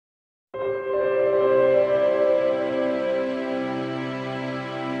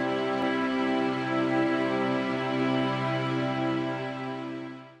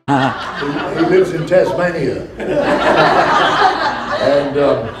He lives in Tasmania. And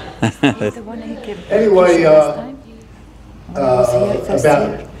anyway,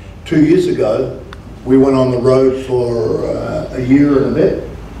 about 2 years ago, we went on the road for a year and a bit.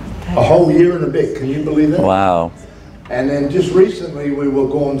 A whole year and a bit, can you believe that? Wow. And then just recently we were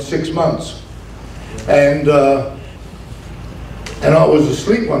gone 6 months. And I was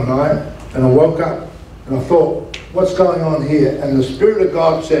asleep one night and I woke up and I thought, what's going on here? And the Spirit of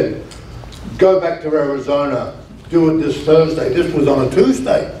God said, go back to Arizona, do it this Thursday. This was on a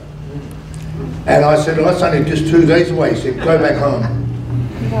Tuesday. And I said, well, that's only just 2 days away. He said, go back home.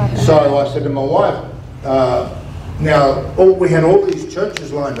 So I said to my wife, now we had all these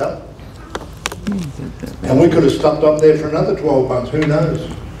churches lined up. And we could have stopped up there for another 12 months, who knows?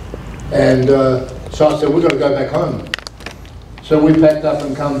 And so I said, we've got to go back home. So we packed up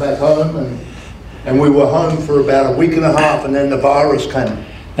and come back home, and we were home for about a week and a half, and then the virus came.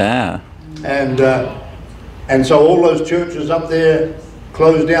 Ah. And so all those churches up there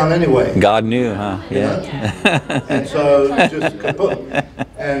closed down anyway. God knew, huh? Yeah. And so just kaput.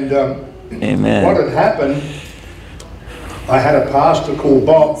 And Amen. what had happened, I had a pastor called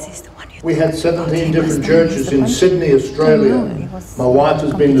Bob. We had 17 different churches in Sydney, Australia. My wife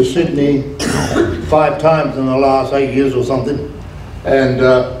has been to Sydney 5 times in the last 8 years or something. And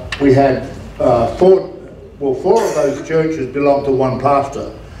we had 4 of those churches belonged to one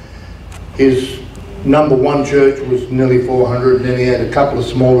pastor. His #1 church was nearly 400, and then he had a couple of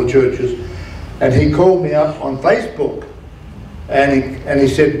smaller churches. And he called me up on Facebook, and he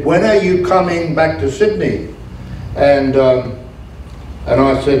said, when are you coming back to Sydney? And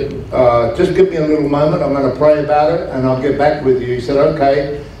I said, just give me a little moment, I'm going to pray about it and I'll get back with you. He said,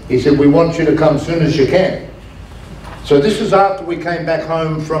 okay. He said, we want you to come as soon as you can. So this is after we came back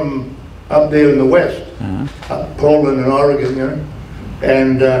home from up there in the west, Portland and Oregon, you know.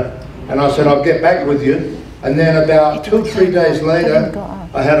 And I said, I'll get back with you. And then about 2 or 3 days later,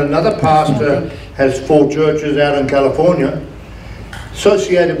 I had another pastor, has 4 churches out in California,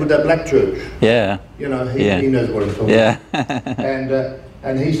 associated with that black church. Yeah. You know, he knows what I'm talking about.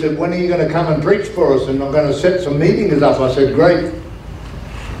 And he said, when are you going to come and preach for us? And I'm going to set some meetings up. I said, great.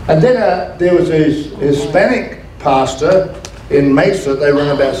 And then there was a Hispanic pastor in Mesa. They run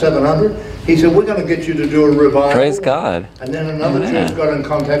about 700. He said, we're going to get you to do a revival. Praise God. And then another church got in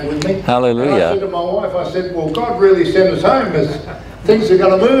contact with me. Hallelujah. And I said to my wife, I said, well, God really sent us home. Things are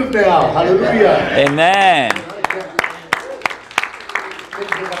going to move now. Hallelujah. Amen.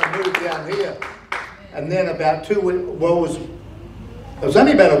 Things are going to move down here. And then about 2 weeks, it was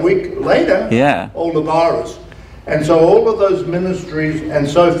only about a week later, all the virus. And so all of those ministries, and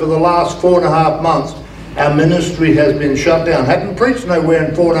so for the last 4.5 months, our ministry has been shut down. Haven't preached nowhere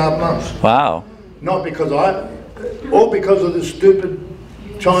in 4.5 months. Wow. Not because all because of this stupid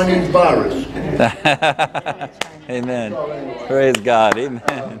Chinese virus. Amen. Praise God.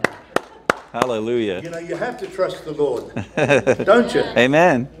 Amen. Hallelujah. You know, you have to trust the Lord, don't you?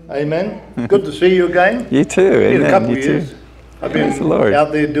 Amen. Amen. Good to see you again. You too. Amen. In a couple you of years. Too. I've been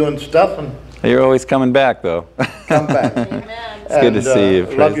out there doing stuff, and you're always coming back, though. Come back. It's good to see you.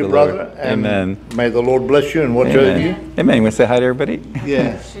 Praise love you, the brother. Lord. And amen. May the Lord bless you and watch over you. Amen. You want to say hi to everybody?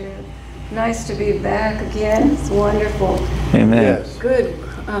 Yeah. Sure. Nice to be back again. It's wonderful. Amen. Yes. Good.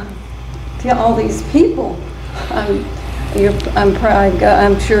 To all these people. I'm proud.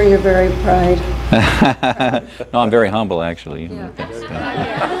 I'm sure you're very proud. No, I'm very humble, actually.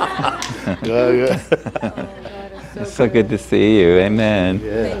 It's so good to see you. Amen.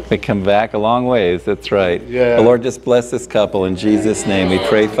 Yeah. We come back a long ways. That's right. Yeah. The Lord just bless this couple in Jesus' name. We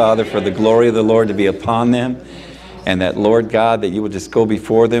pray, Father, for the glory of the Lord to be upon them. And that, Lord God, that you will just go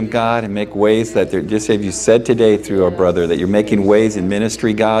before them, God, and make ways that they're, just as you said today through our brother, that you're making ways in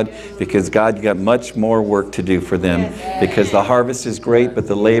ministry, God, because, God, you got much more work to do for them. Because the harvest is great, but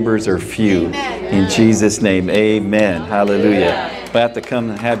the laborers are few. In Jesus' name, amen. Hallelujah. We'll have to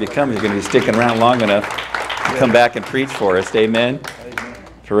have you come. You're going to be sticking around long enough to come back and preach for us. Amen.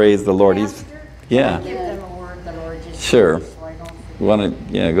 Praise the Lord. He's, yeah. Give them a word, the Lord just sure. So I don't You want to,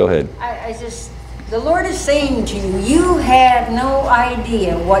 yeah, go ahead. the Lord is saying to you, you have no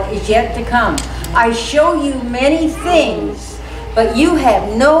idea what is yet to come. I show you many things, but you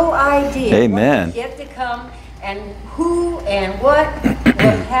have no idea Amen. what is yet to come and who and what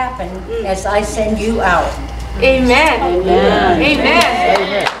will happen as I send you out. Amen. Amen. Amen.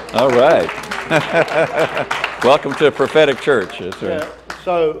 Amen. All right. Welcome to a prophetic church. That's right. Yeah.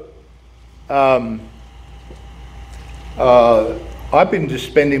 So, I've been just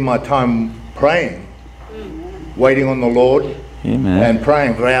spending my time praying, waiting on the Lord, Amen. And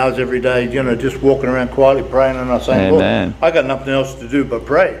praying for hours every day, you know, just walking around quietly praying, and I say, Amen. Lord, I got nothing else to do but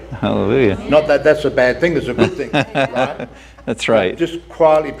pray. Hallelujah. Not that that's a bad thing, it's a good thing, right? That's right. Just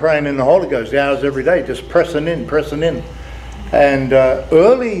quietly praying in the Holy Ghost hours every day, just pressing in. And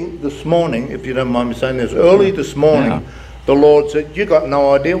early this morning, if you don't mind me saying this, early this morning, the Lord said, you got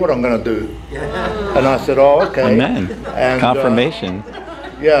no idea what I'm going to do. And I said, oh, okay. Amen. And, confirmation.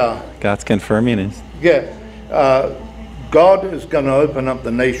 Yeah. God's confirming it. Yeah. God is going to open up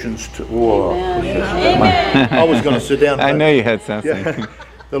the nations to war. I was going to sit down. I know you had something. Yeah.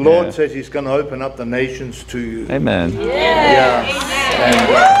 The Lord says He's going to open up the nations to you. Amen. Yeah.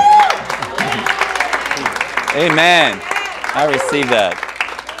 And, Amen. I receive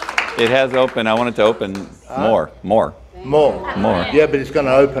that. It has opened. I want it to open more. Yeah, but it's going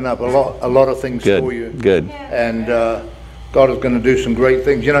to open up a lot of things for you. Good. And God is going to do some great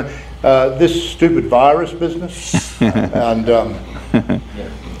things. You know, this stupid virus business. And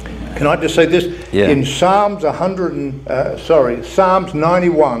can I just say this? Yeah. In Psalms Psalms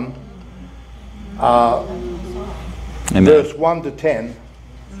 91, verse 1 to 10.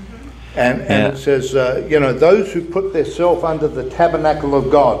 And it says, you know, those who put themselves under the tabernacle of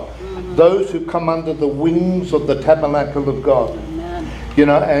God, those who come under the wings of the tabernacle of God, you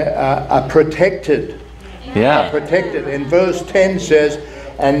know, are protected. Yeah. Protected. And verse 10 says,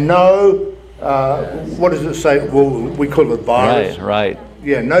 and no, what does it say? Well, we call it virus. Right.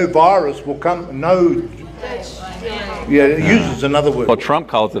 Yeah, no virus will come, no. Yeah, it uses another word. Well, Trump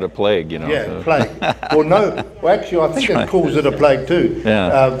calls it a plague, you know. Yeah, so. plague. Well, actually, I think it calls it a plague too.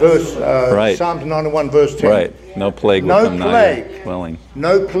 Yeah. Right. Psalms 91, verse 10. Right. No plague will come nigh your dwelling.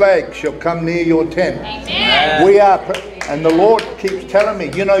 No plague shall come near your tent. Amen. We are, and the Lord keeps telling me,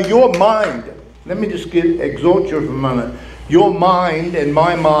 you know, your mind. Let me just exhort you for a moment. Your mind and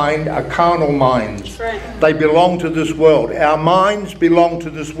my mind are carnal minds. Right. They belong to this world. Our minds belong to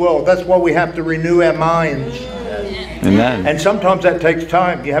this world. That's why we have to renew our minds. Amen. And sometimes that takes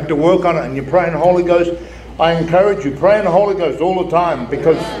time. You have to work on it, and you pray in the Holy Ghost. I encourage you, pray in the Holy Ghost all the time,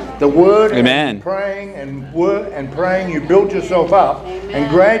 because the Word and praying and praying, you build yourself up. Amen. And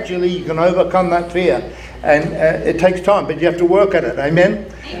gradually you can overcome that fear. And it takes time, but you have to work at it. Amen?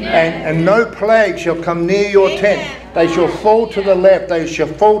 Amen. And no plague shall come near your tent. They shall fall to the left, they shall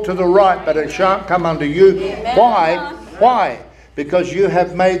fall to the right, but it shan't come unto you. Amen. Why? Why? Because you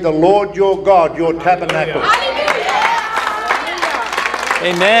have made the Lord your God your tabernacle.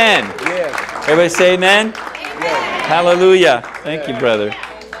 Amen. Yes. Everybody say amen? Yes. Hallelujah. Thank you, brother.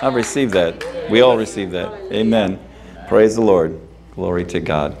 I've received that. We all receive that. Amen. Praise the Lord. Glory to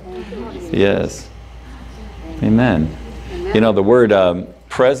God. Yes. Amen. You know, the word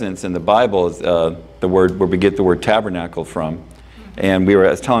presence in the Bible is the word where we get the word tabernacle from. And I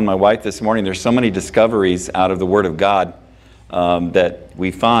was telling my wife this morning, there's so many discoveries out of the Word of God that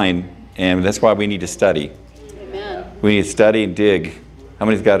we find, and that's why we need to study. Amen. We need to study and dig. How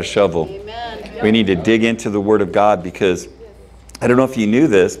many's got a shovel? Amen. We need to dig into the Word of God, because I don't know if you knew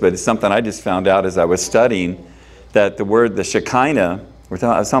this, but it's something I just found out as I was studying, that the word, the Shekinah, I was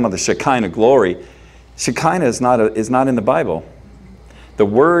talking about the Shekinah glory. Shekinah is not in the Bible. The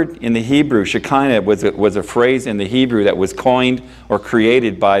word in the Hebrew, Shekinah, was a phrase in the Hebrew that was coined or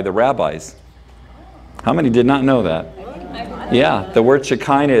created by the rabbis. How many did not know that? Yeah, the word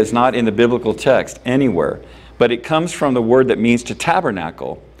Shekinah is not in the biblical text anywhere, but it comes from the word that means to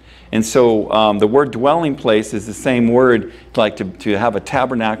tabernacle. And so the word dwelling place is the same word, like to have a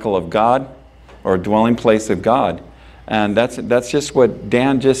tabernacle of God, or a dwelling place of God. And that's just what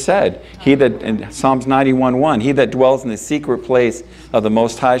Dan just said. He that, in Psalms 91:1, he that dwells in the secret place of the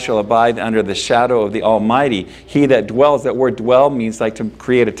Most High shall abide under the shadow of the Almighty. He that dwells, that word dwell means like to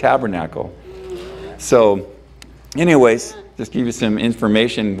create a tabernacle. So anyways, just give you some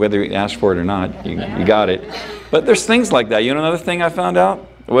information, whether you ask for it or not, you got it. But there's things like that. You know, another thing I found out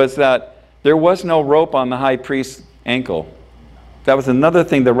was that there was no rope on the high priest's ankle. That was another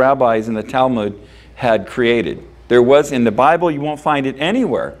thing the rabbis in the Talmud had created. There was, in the Bible, you won't find it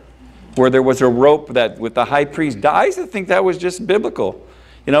anywhere, where there was a rope that with the high priest dies. I think that was just biblical.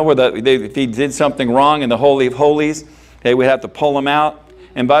 You know, where if he did something wrong in the Holy of Holies, they would have to pull him out.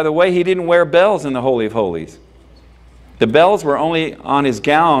 And by the way, he didn't wear bells in the Holy of Holies. The bells were only on his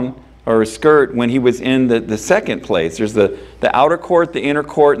gown or his skirt when he was in the second place. There's the outer court, the inner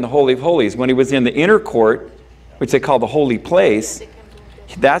court, and the Holy of Holies. When he was in the inner court, which they call the holy place,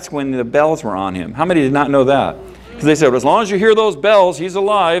 that's when the bells were on him. How many did not know that? Because they said, well, as long as you hear those bells, he's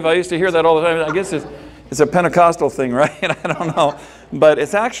alive. I used to hear that all the time. I guess it's a Pentecostal thing, right? I don't know. But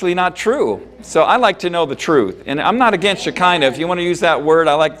it's actually not true. So I like to know the truth. And I'm not against Shekinah. If you want to use that word,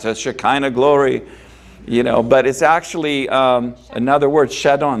 I like the Shekinah glory. You know, but it's actually another word,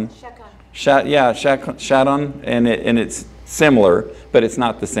 shadon. Shadon, and it's similar, but it's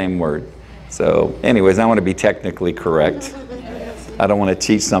not the same word. So anyways, I want to be technically correct. I don't want to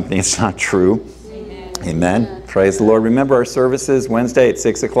teach something that's not true. Amen. Praise the Lord. Remember our services Wednesday at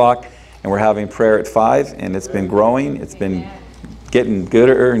 6 o'clock, and we're having prayer at 5, and it's been growing. It's been getting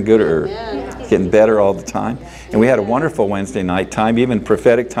gooder and gooder. It's getting better all the time. And we had a wonderful Wednesday night time, even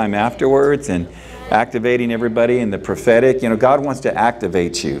prophetic time afterwards, and activating everybody in the prophetic. You know, God wants to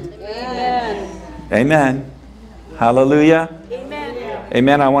activate you. Amen. Amen. Hallelujah. Amen.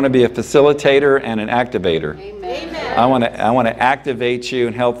 Amen. I want to be a facilitator and an activator. Amen. I want to activate you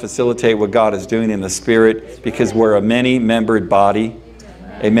and help facilitate what God is doing in the Spirit, because we're a many-membered body.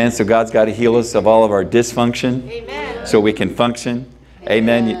 Amen. So God's got to heal us of all of our dysfunction. Amen. So we can function.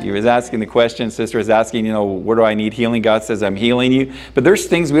 Amen. You was asking the question, sister is asking, you know, where do I need healing? God says, I'm healing you. But there's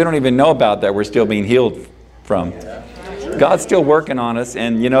things we don't even know about that we're still being healed from. God's still working on us,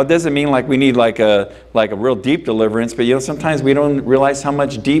 and you know, it doesn't mean like we need like a real deep deliverance, but you know, sometimes we don't realize how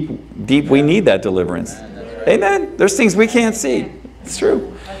much deep we need that deliverance. Amen. There's things we can't see. It's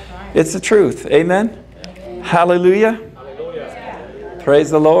true. It's the truth. Amen. Hallelujah.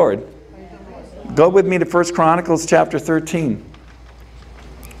 Praise the Lord. Go with me to 1 Chronicles chapter 13.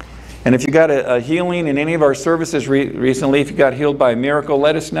 And if you got a healing in any of our services recently, if you got healed by a miracle,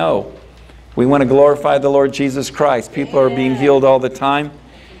 let us know. We want to glorify the Lord Jesus Christ. People are being healed all the time.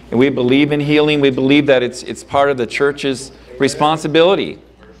 And we believe in healing. We believe that it's part of the church's responsibility.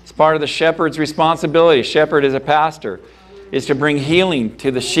 It's part of the shepherd's responsibility. Shepherd is a pastor, is to bring healing to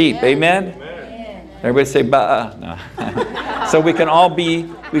the sheep. Amen? Amen. Everybody say, bah. No. So we can all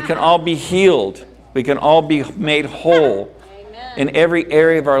be healed. We can all be made whole in every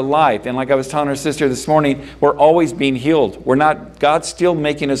area of our life. And like I was telling our sister this morning, we're always being healed. God's still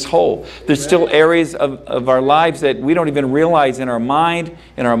making us whole. There's still areas of our lives that we don't even realize in our mind,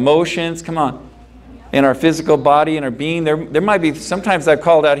 in our emotions, come on, in our physical body, in our being. There might be, sometimes I've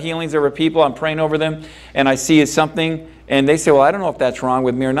called out healings over people, I'm praying over them, and I see something, and they say, well, I don't know if that's wrong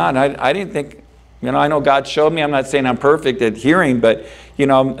with me or not. And I didn't think, you know, I know God showed me. I'm not saying I'm perfect at hearing, but, you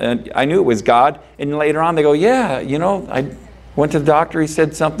know, I knew it was God. And later on they go, yeah, you know, I went to the doctor, he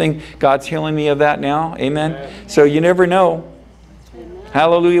said something, God's healing me of that now. Amen. Amen. So you never know. Amen.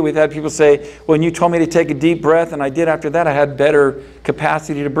 Hallelujah. We've had people say, when you told me to take a deep breath, and I did after that, I had better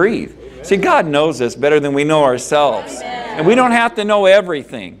capacity to breathe. Amen. See, God knows us better than we know ourselves. Amen. And we don't have to know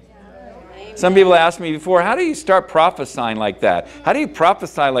everything. Amen. Some people asked me before, how do you start prophesying like that? How do you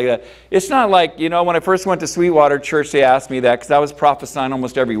prophesy like that? It's not like, you know, when I first went to Sweetwater Church, they asked me that because I was prophesying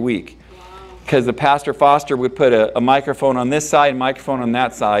almost every week. Because the Pastor Foster would put a microphone on this side, a microphone on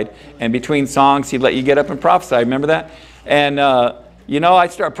that side, and between songs he'd let you get up and prophesy. Remember that? And you know, I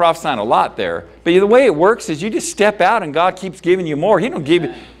started prophesying a lot there. But the way it works is you just step out and God keeps giving you more. He don't give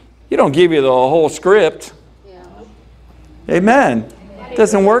you the whole script. Yeah. Amen. It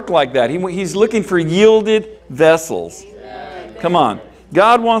doesn't work like that. He's looking for yielded vessels. Come on.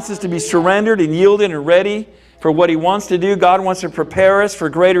 God wants us to be surrendered and yielded and ready for what He wants to do. God wants to prepare us for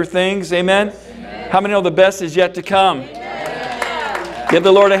greater things. Amen? Amen. How many know the best is yet to come? Amen. Give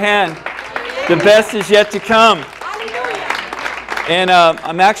the Lord a hand. The best is yet to come. And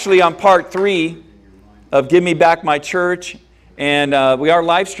I'm actually on part 3 of Give Me Back My Church. And we are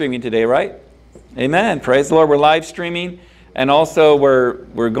live streaming today, right? Amen. Praise the Lord. We're live streaming. And also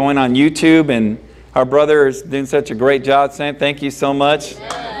we're going on YouTube. And our brother is doing such a great job, Sam. Thank you so much.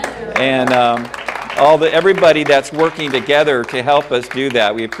 And everybody that's working together to help us do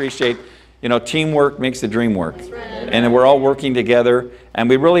that. We appreciate, you know, teamwork makes the dream work. Right. And we're all working together. And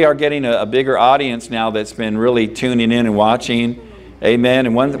we really are getting a bigger audience now that's been really tuning in and watching. Amen.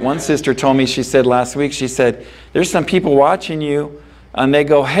 And one sister told me, she said last week, she said, there's some people watching you and they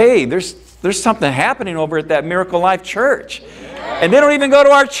go, hey, there's something happening over at that Miracle Life Church. And they don't even go to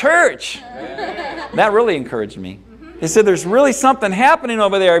our church. That really encouraged me. He said, there's really something happening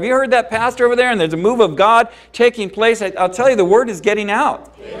over there. Have you heard that pastor over there? And there's a move of God taking place. I'll tell you, the word is getting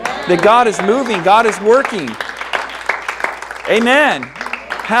out. That God is moving. God is working. Amen.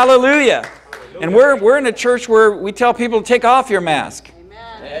 Hallelujah. And we're in a church where we tell people to take off your mask.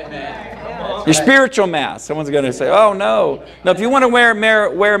 Amen. Your spiritual mask. Someone's going to say, oh, no. No, if you want to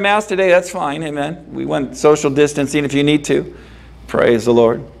wear a mask today, that's fine. Amen. We want social distancing if you need to. Praise the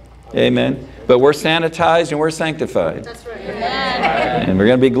Lord. Amen. But we're sanitized and we're sanctified. That's right. Amen. And we're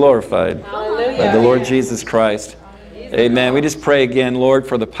going to be glorified by the Lord Jesus Christ. Amen. We just pray again, Lord,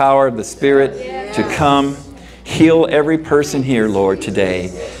 for the power of the Spirit to come. Heal every person here, Lord,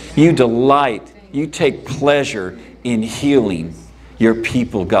 today. You delight, you take pleasure in healing. your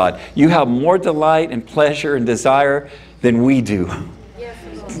people, God. You have more delight and pleasure and desire than we do.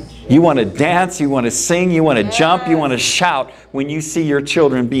 You want to dance, you want to sing, you want to jump, you want to shout when you see your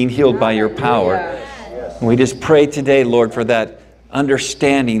children being healed by your power. And we just pray today, Lord, for that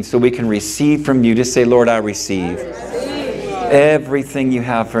understanding so we can receive from you. Just say, Lord, I receive everything you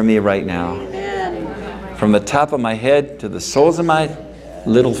have for me right now. From the top of my head to the soles of my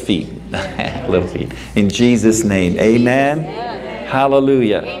little feet. Little feet. In Jesus' name, amen.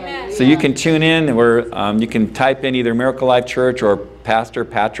 Hallelujah. Amen. So you can tune in, or you can type in either Miracle Life Church or Pastor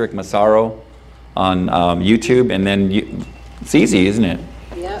Patrick Massaro on YouTube, and then it's easy, isn't it?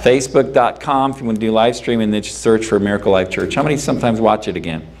 Yep. Facebook.com if you want to do live stream, and then just search for Miracle Life Church. How many sometimes watch it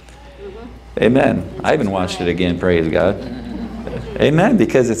again? Amen. I even watched it again, praise God. Amen,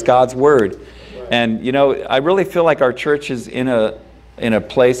 because it's God's Word. And you know, I really feel like our church is in a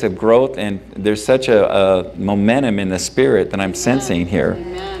place of growth, and there's such a momentum in the Spirit that I'm sensing here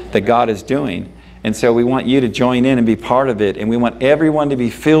that God is doing. And so we want you to join in and be part of it, and we want everyone to be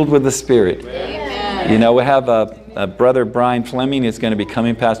filled with the Spirit. Amen. You know, we have a brother Brian Fleming is going to be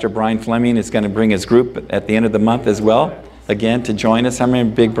coming. Pastor Brian Fleming is going to bring his group at the end of the month as well, again, to join us. I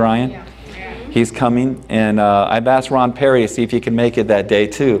remember Big Brian. He's coming, and I've asked Ron Perry to see if he can make it that day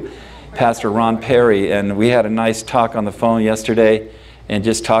too. Pastor Ron Perry, and we had a nice talk on the phone yesterday, and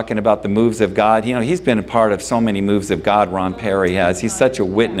just talking about the moves of God. You know, he's been a part of so many moves of God, Ron Perry has. He's such a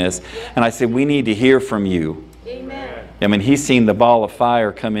witness. And I said, we need to hear from you. Amen. I mean, he's seen the ball of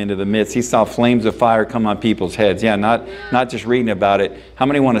fire come into the midst. He saw flames of fire come on people's heads. Yeah, not just reading about it. How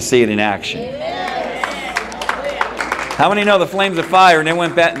many want to see it in action? Amen. How many know the flames of fire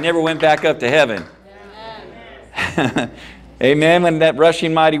never went back up to heaven? Amen. Amen. When that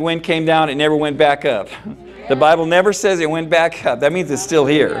rushing mighty wind came down, it never went back up. The Bible never says it went back up. That means it's still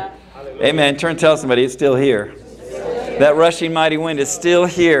here. Amen. Turn and tell somebody it's still here. That rushing mighty wind is still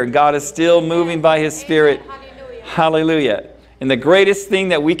here. God is still moving by His Spirit. Hallelujah. And the greatest thing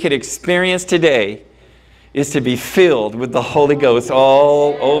that we could experience today is to be filled with the Holy Ghost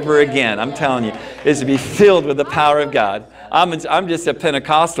all over again. I'm telling you, is to be filled with the power of God. I'm just a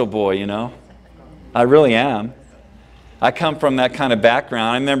Pentecostal boy, you know. I really am. I come from that kind of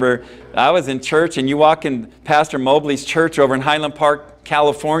background. I remember I was in church, and you walk in Pastor Mobley's church over in Highland Park,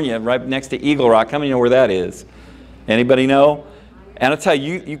 California, right next to Eagle Rock. How many know where that is? Anybody know? And I'll tell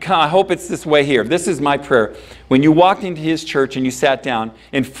you, I hope it's this way here. This is my prayer. When you walked into his church and you sat down,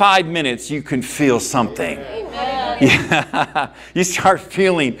 in 5 minutes you can feel something. Yeah. You start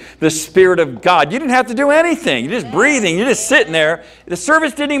feeling the Spirit of God. You didn't have to do anything. You're just breathing. You're just sitting there. The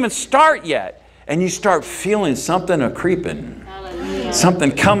service didn't even start yet. And you start feeling something a-creeping.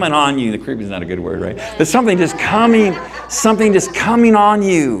 Something coming on you. The creeping is not a good word, right? But something just coming on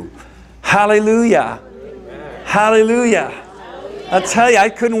you. Hallelujah. Hallelujah. I'll tell you, I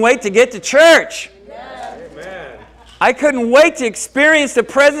couldn't wait to get to church. I couldn't wait to experience the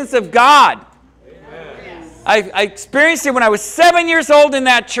presence of God. I experienced it when I was 7 years old in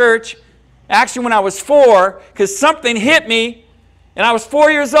that church. Actually, when I was 4, because something hit me. And I was 4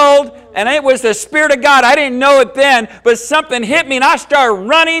 years old, and it was the Spirit of God. I didn't know it then, but something hit me, and I started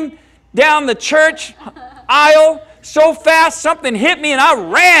running down the church aisle so fast. Something hit me, and I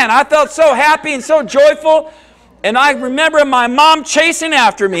ran. I felt so happy and so joyful. And I remember my mom chasing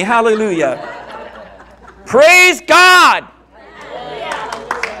after me. Hallelujah. Praise God.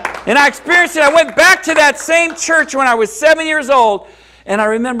 And I experienced it. I went back to that same church when I was 7 years old. And I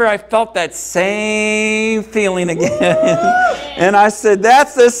remember I felt that same feeling again. And I said,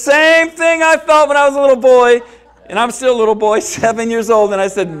 that's the same thing I felt when I was a little boy. And I'm still a little boy, 7 years old. And I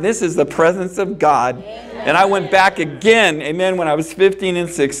said, this is the presence of God. Amen. And I went back again, amen, when I was 15 and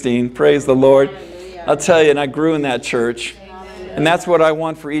 16. Praise the Lord. Hallelujah. I'll tell you, and I grew in that church. Amen. And that's what I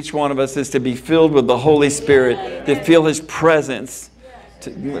want for each one of us, is to be filled with the Holy Spirit, to feel His presence.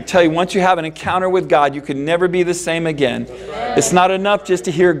 To tell you, once you have an encounter with God, you can never be the same again. It's not enough just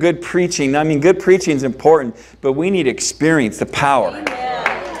to hear good preaching. I mean, good preaching is important, but we need to experience the power.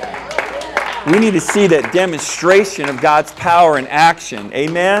 We need to see that demonstration of God's power in action.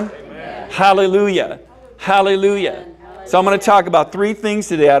 Amen? Hallelujah. Hallelujah. So I'm going to talk about 3 things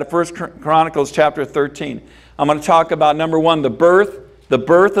today out of 1 Chronicles chapter 13. I'm going to talk about, number 1, the birth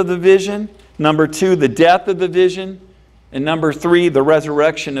of the vision. Number 2, the death of the vision. And number 3, the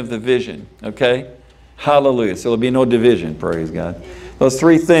resurrection of the vision. Okay? Hallelujah. So there'll be no division. Praise God. Those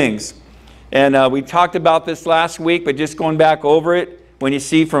 3 things. And we talked about this last week, but just going back over it, when you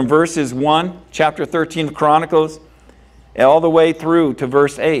see from verses 1, chapter 13 of Chronicles, all the way through to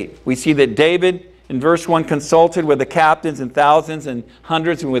verse 8, we see that David in verse 1, consulted with the captains and thousands and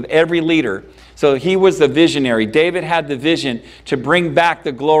hundreds and with every leader. So he was the visionary. David had the vision to bring back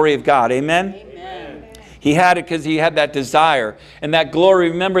the glory of God. Amen? Amen. He had it because he had that desire. And that glory,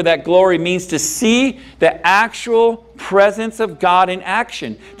 remember, that glory means to see the actual presence of God in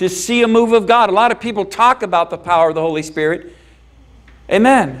action. To see a move of God. A lot of people talk about the power of the Holy Spirit.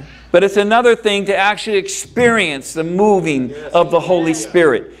 Amen. But it's another thing to actually experience the moving of the Holy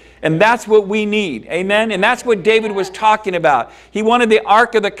Spirit. And that's what we need. Amen? And that's what David was talking about. He wanted the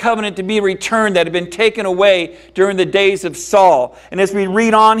Ark of the Covenant to be returned that had been taken away during the days of Saul. And as we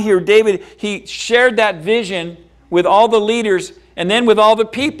read on here, David, he shared that vision with all the leaders and then with all the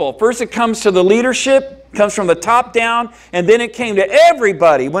people. First it comes to the leadership, comes from the top down, and then it came to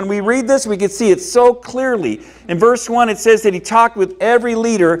everybody. When we read this, we can see it so clearly. In verse 1, it says that he talked with every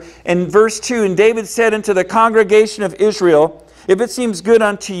leader. In verse 2, and David said unto the congregation of Israel, if it seems good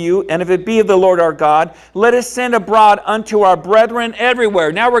unto you, and if it be of the Lord our God, let us send abroad unto our brethren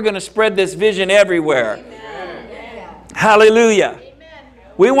everywhere. Now we're going to spread this vision everywhere. Amen. Hallelujah. Amen.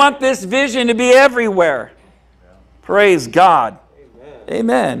 We want this vision to be everywhere. Praise God.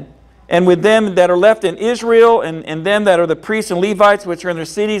 Amen. And with them that are left in Israel, and them that are the priests and Levites, which are in their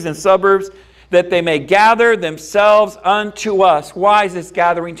cities and suburbs, that they may gather themselves unto us. Why is this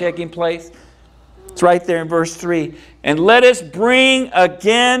gathering taking place? It's right there in verse 3. And let us bring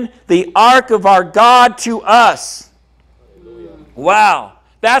again the ark of our God to us. Wow.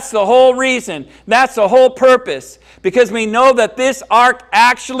 That's the whole reason. That's the whole purpose. Because we know that this ark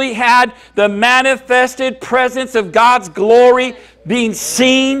actually had the manifested presence of God's glory being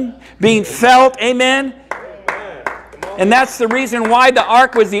seen, being felt. Amen. And that's the reason why the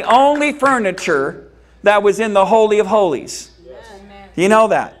ark was the only furniture that was in the Holy of Holies. You know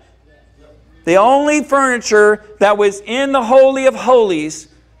that? The only furniture that was in the Holy of Holies,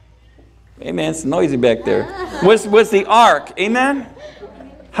 amen, it's noisy back there, was the ark. Amen?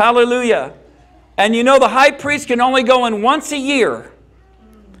 Hallelujah. And you know the high priest can only go in once a year.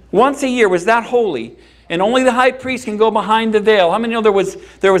 Once a year was that holy. And only the high priest can go behind the veil. How many know there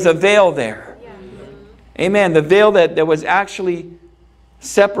was a veil there? Amen. The veil that was actually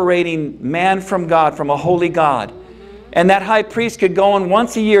separating man from God, from a holy God. And that high priest could go in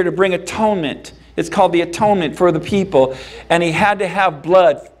once a year to bring atonement. It's called the atonement for the people. And he had to have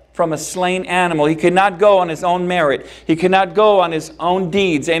blood from a slain animal. He could not go on his own merit. He could not go on his own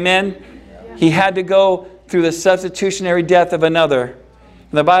deeds. Amen? He had to go through the substitutionary death of another.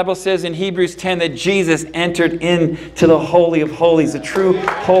 And the Bible says in Hebrews 10 that Jesus entered into the Holy of Holies, the true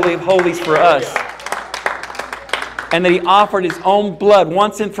Holy of Holies for us. And that he offered his own blood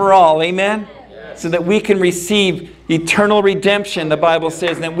once and for all. Amen? So that we can receive eternal redemption, the Bible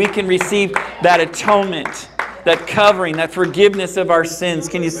says, and that we can receive that atonement, that covering, that forgiveness of our sins.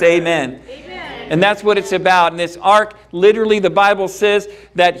 Can you say amen? Amen. And that's what it's about. And this ark, literally the Bible says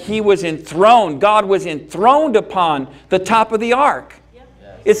that he was enthroned. God was enthroned upon the top of the ark.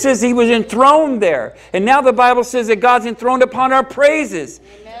 It says he was enthroned there. And now the Bible says that God's enthroned upon our praises.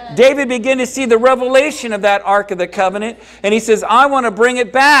 Amen. David began to see the revelation of that Ark of the Covenant. And he says, I want to bring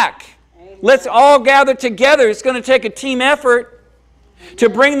it back. Let's all gather together. It's going to take a team effort to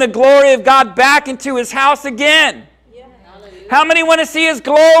bring the glory of God back into His house again. Yeah. How many want to see His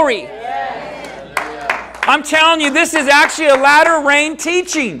glory? Yes. I'm telling you, this is actually a latter rain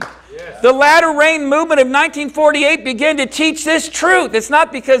teaching. Yes. The latter rain movement of 1948 began to teach this truth. It's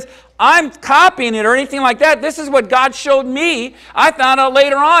not because I'm copying it or anything like that. This is what God showed me. I found out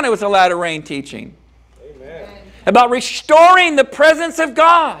later on it was a latter rain teaching. Amen. About restoring the presence of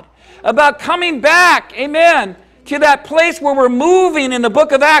God. About coming back, amen, to that place where we're moving in the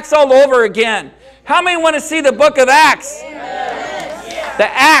book of Acts all over again. How many want to see the book of Acts? Yes. The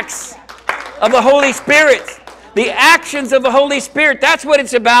acts of the Holy Spirit. The actions of the Holy Spirit. That's what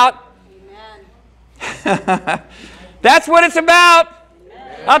it's about. That's what it's about.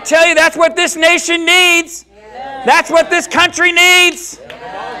 I'll tell you, that's what this nation needs. That's what this country needs.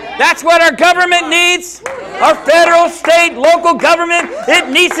 That's what our government needs. Our federal, state, local government, it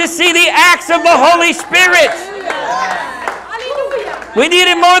needs to see the acts of the Holy Spirit. We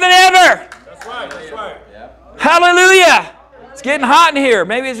need it more than ever. That's right. That's right. Hallelujah. It's getting hot in here.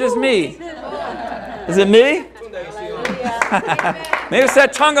 Maybe it's just me. Is it me? Maybe it's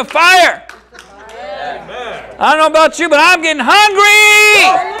that tongue of fire. I don't know about you, but I'm getting hungry.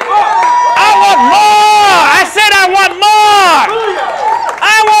 I want more. I said I want more.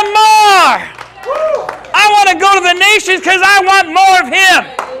 I want more. I want to go to the nations because I want more of Him.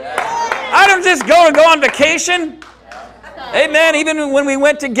 I don't just go on vacation. Amen. Even when we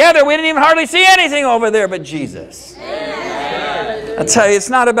went together, we didn't even hardly see anything over there but Jesus. I tell you, it's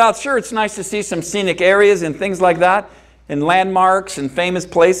not about, sure, it's nice to see some scenic areas and things like that, and landmarks and famous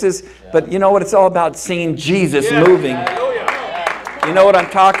places, but you know what? It's all about seeing Jesus moving. You know what I'm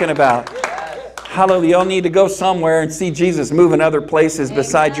talking about? Hallelujah. You'll need to go somewhere and see Jesus move in other places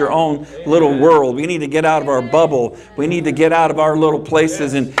besides your own little world. We need to get out of our bubble. We need to get out of our little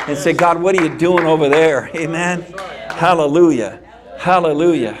places and say, God, what are you doing over there? Amen. Hallelujah.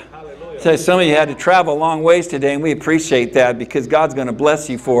 Hallelujah. So some of you had to travel a long ways today, and we appreciate that because God's going to bless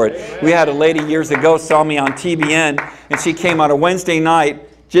you for it. We had a lady years ago saw me on TBN, and she came on a Wednesday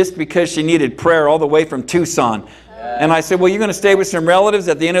night just because she needed prayer all the way from Tucson. And I said, well, you're going to stay with some relatives?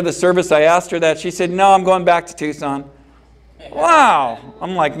 At the end of the service, I asked her that. She said, no, I'm going back to Tucson. Wow.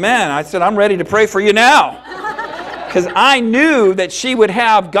 I'm like, man, I said, I'm ready to pray for you now. Because I knew that she would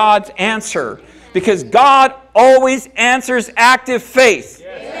have God's answer. Because God always answers active faith.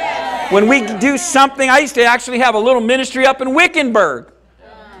 When we do something, I used to actually have a little ministry up in Wickenburg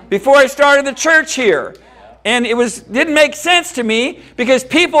before I started the church here. And it didn't make sense to me because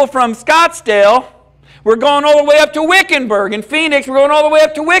people from Scottsdale were going all the way up to Wickenburg. In Phoenix, we're going all the way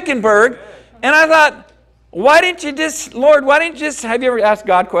up to Wickenburg. And I thought, why didn't you just, Lord, why didn't you just, have you ever asked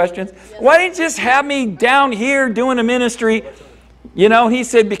God questions? Why didn't you just have me down here doing a ministry? You know, he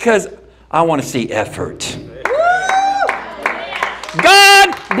said, because I want to see effort.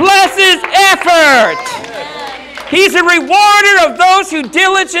 God blesses effort. He's a rewarder of those who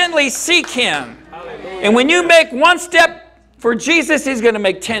diligently seek Him. And when you make one step for Jesus, He's going to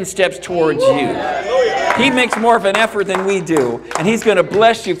make 10 steps towards you. He makes more of an effort than we do. And He's going to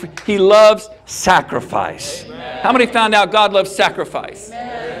bless you. He loves sacrifice. How many found out God loves sacrifice?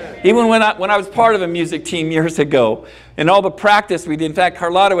 Even when I was part of a music team years ago, and all the practice we did. In fact,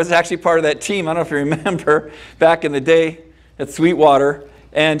 Carlotta was actually part of that team. I don't know if you remember back in the day at Sweetwater.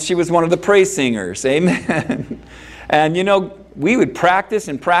 And she was one of the praise singers. Amen. And you know, we would practice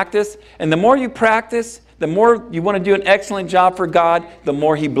and practice. And the more you practice, the more you want to do an excellent job for God, the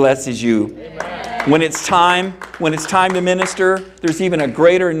more He blesses you. Amen. When it's time to minister, there's even a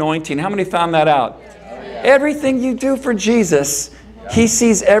greater anointing. How many found that out? Amen. Everything you do for Jesus, He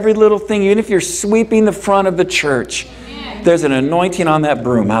sees every little thing. Even if you're sweeping the front of the church, there's an anointing on that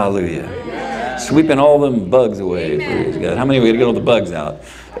broom. Hallelujah. Amen. Sweeping all them bugs away. Praise God. How many of you get all the bugs out?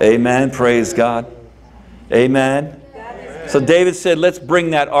 Amen. Praise God. Amen. So David said, let's bring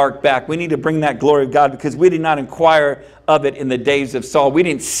that ark back. We need to bring that glory of God because we did not inquire of it in the days of Saul. We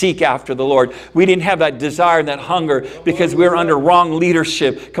didn't seek after the Lord. We didn't have that desire and that hunger because we were under wrong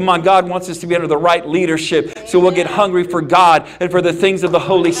leadership. Come on, God wants us to be under the right leadership so we'll get hungry for God and for the things of the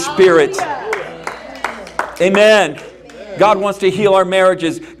Holy Spirit. Amen. God wants to heal our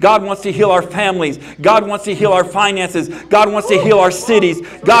marriages. God wants to heal our families. God wants to heal our finances. God wants to heal our cities.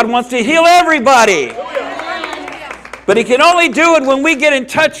 God wants to heal everybody. But He can only do it when we get in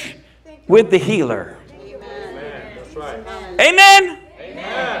touch with the healer. Amen?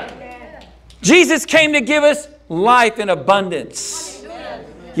 Amen. Jesus came to give us life in abundance.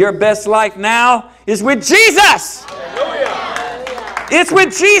 Your best life now is with Jesus. It's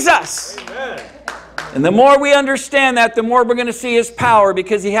with Jesus. And the more we understand that, the more we're going to see His power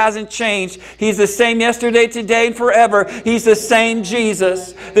because He hasn't changed. He's the same yesterday, today, and forever. He's the same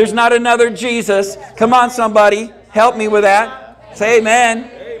Jesus. There's not another Jesus. Come on, somebody. Help me with that. Say amen.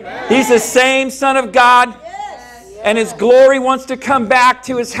 Amen. He's the same Son of God. And His glory wants to come back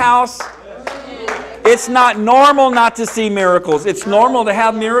to His house. It's not normal not to see miracles. It's normal to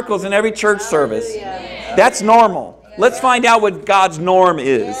have miracles in every church service. That's normal. Let's find out what God's norm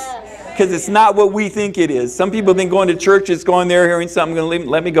is. Because it's not what we think it is. Some people think going to church is going there, hearing something, going to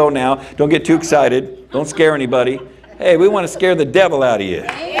let me go now. Don't get too excited. Don't scare anybody. Hey, we want to scare the devil out of you.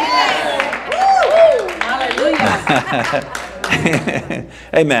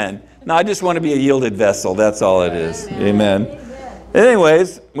 Amen. No, I just want to be a yielded vessel. That's all it is. Amen.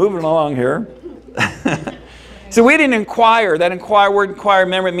 Anyways, moving along here. So we didn't inquire. That word inquire,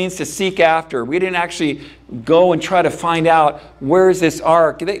 remember, it means to seek after. We didn't actually go and try to find out, where's this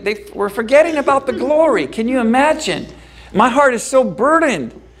ark? They were forgetting about the glory. Can you imagine? My heart is so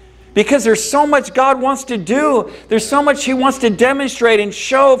burdened because there's so much God wants to do. There's so much He wants to demonstrate and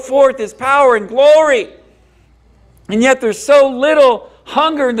show forth His power and glory. And yet there's so little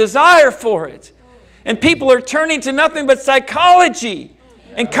hunger and desire for it. And people are turning to nothing but psychology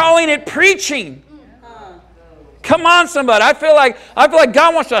and calling it preaching. Come on, somebody. I feel like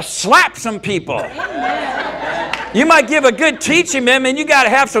God wants to slap some people. You might give a good teaching, man, and you got to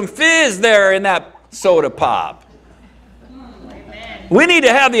have some fizz there in that soda pop. We need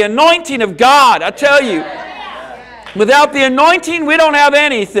to have the anointing of God. I tell you, without the anointing, we don't have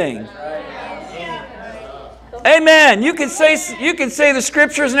anything. Amen. You can say the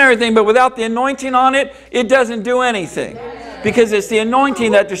scriptures and everything, but without the anointing on it, it doesn't do anything. Because it's the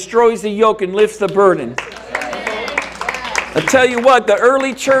anointing that destroys the yoke and lifts the burden. I tell you what, the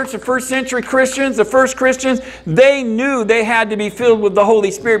early church, the first century Christians, the first Christians, they knew they had to be filled with the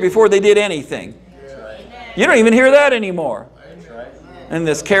Holy Spirit before they did anything. You don't even hear that anymore. In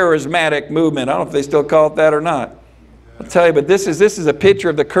this charismatic movement. I don't know if they still call it that or not. I'll tell you, but this is a picture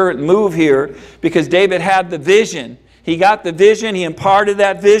of the current move here, because David had the vision. He got the vision, he imparted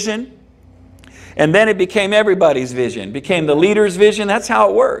that vision, and then it became everybody's vision, became the leader's vision. That's how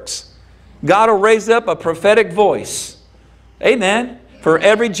it works. God will raise up a prophetic voice. Amen. For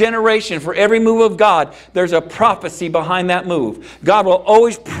every generation, for every move of God, there's a prophecy behind that move. God will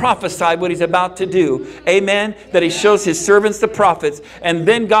always prophesy what He's about to do. Amen. That He shows His servants, the prophets. And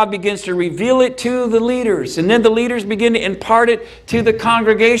then God begins to reveal it to the leaders. And then the leaders begin to impart it to the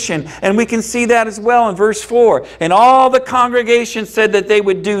congregation. And we can see that as well in verse 4. And all the congregation said that they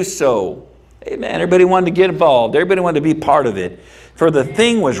would do so. Amen. Everybody wanted to get involved. Everybody wanted to be part of it. For the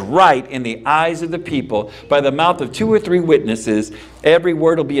thing was right in the eyes of the people. By the mouth of 2 or 3 witnesses, every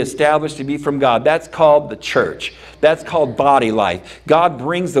word will be established to be from God. That's called the church. That's called body life. God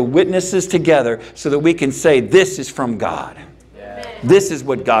brings the witnesses together so that we can say, this is from God. Yeah. This is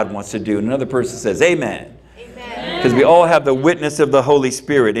what God wants to do. And another person says, amen. Because we all have the witness of the Holy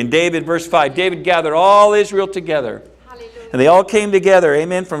Spirit. In David, verse 5, David gathered all Israel together. And they all came together,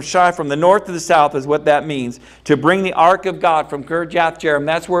 amen, from the north to the south is what that means, to bring the ark of God from Kirjath-jearim.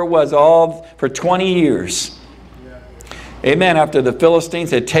 That's where it was all for 20 years. Amen. After the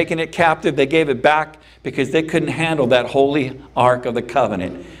Philistines had taken it captive, they gave it back because they couldn't handle that holy ark of the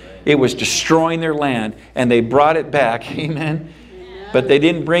covenant. It was destroying their land, and they brought it back. Amen. But they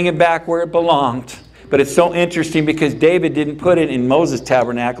didn't bring it back where it belonged. But it's so interesting because David didn't put it in Moses'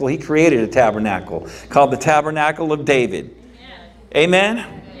 tabernacle. He created a tabernacle called the Tabernacle of David. Amen?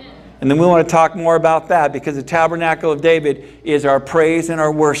 And then we want to talk more about that, because the Tabernacle of David is our praise and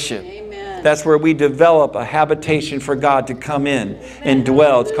our worship. Amen. That's where we develop a habitation for God to come in and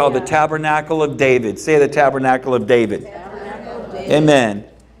dwell. It's called the Tabernacle of David. Say the Tabernacle of David. Amen.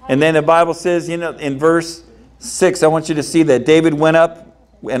 And then the Bible says, you know, in verse 6, I want you to see that David went up,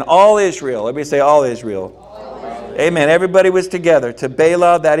 and all Israel, everybody say all Israel. Amen. Everybody was together to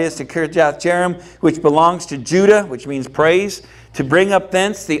Bela, that is to Kirjath-jearim, which belongs to Judah, which means praise, to bring up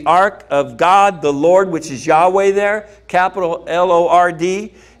thence the ark of God, the Lord, which is Yahweh there, capital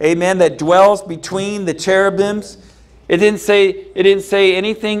L-O-R-D, amen, that dwells between the cherubims. It didn't say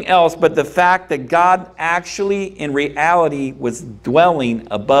anything else but the fact that God actually, in reality, was dwelling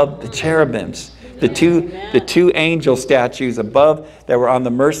above the cherubims. The two angel statues above that were on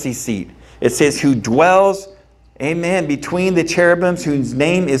the mercy seat. It says, who dwells, amen, between the cherubims, whose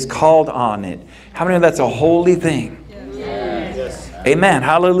name is called on it. How many know that's a holy thing? Yes. Amen.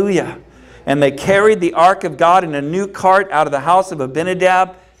 Hallelujah. And they carried the ark of God in a new cart out of the house of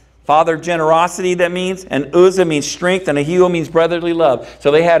Abinadab, father of generosity, that means. And Uzzah means strength, and Ahio means brotherly love. So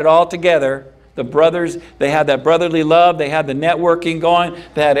they had it all together. The brothers, they had that brotherly love. They had the networking going.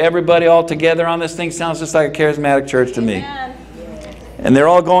 They had everybody all together on this thing. Sounds just like a charismatic church to me. Amen. And they're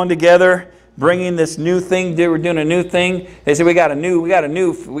all going together, bringing this new thing. They were doing a new thing. They said, we got a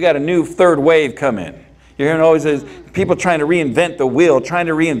new third wave coming. You're hearing always these people trying to reinvent the wheel, trying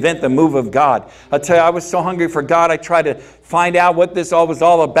to reinvent the move of God. I'll tell you, I was so hungry for God. I tried to find out what this all was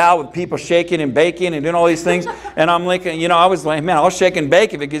all about, with people shaking and baking and doing all these things. And I'm like, you know, I was like, man, I'll shake and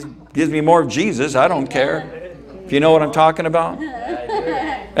bake if it gives me more of Jesus. I don't care. If you know what I'm talking about.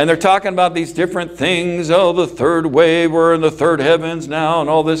 And they're talking about these different things. Oh, the third wave, we're in the third heavens now,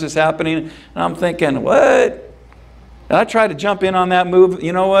 and all this is happening. And I'm thinking, what? And I tried to jump in on that move.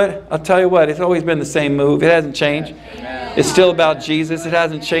 You know what? I'll tell you what. It's always been the same move. It hasn't changed. Amen. It's still about Jesus. It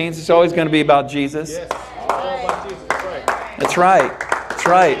hasn't changed. It's always going to be about Jesus. Yes. That's right. That's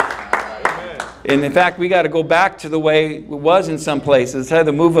right. Amen. And in fact, we got to go back to the way it was in some places.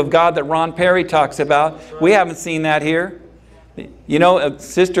 The move of God that Ron Perry talks about. Right. We haven't seen that here. You know,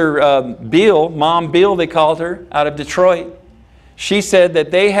 Sister Beale, Mom Beale, they called her, out of Detroit. She said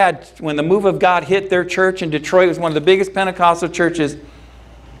that they had, when the move of God hit their church in Detroit, it was one of the biggest Pentecostal churches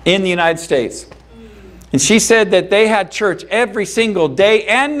in the United States. And she said that they had church every single day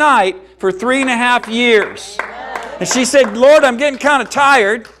and night for 3.5 years. And she said, Lord, I'm getting kind of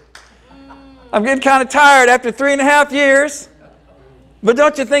tired. I'm getting kind of tired after 3.5 years. But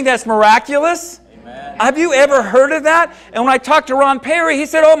don't you think that's miraculous? Have you ever heard of that? And when I talked to Ron Perry, he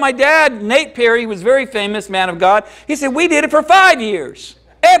said, oh, my dad, Nate Perry, was a very famous man of God. He said, we did it for 5 years.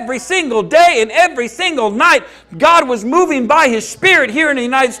 Every single day and every single night, God was moving by His Spirit here in the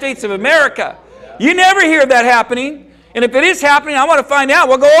United States of America. You never hear that happening. And if it is happening, I want to find out.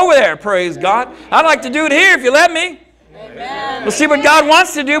 We'll go over there, praise God. I'd like to do it here if you let me. Amen. We'll see what God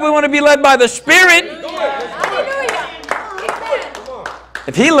wants to do. We want to be led by the Spirit.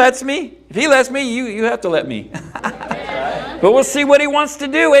 If He lets me, you have to let me. But we'll see what He wants to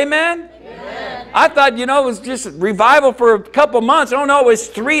do, amen? I thought, it was just revival for a couple months. Oh, no, it was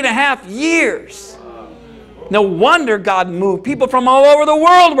 3.5 years. No wonder God moved. People from all over the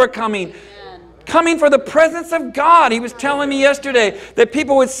world were coming for the presence of God. He was telling me yesterday that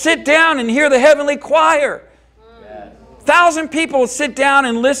people would sit down and hear the heavenly choir. 1,000 people would sit down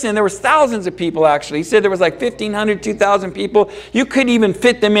and listen. There was thousands of people, actually. He said there was like 1,500, 2,000 people. You couldn't even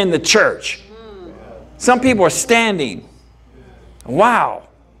fit them in the church. Some people are standing. Wow.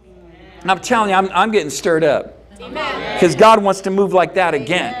 I'm telling you, I'm getting stirred up. Because God wants to move like that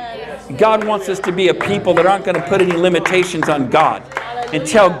again. God wants us to be a people that aren't going to put any limitations on God and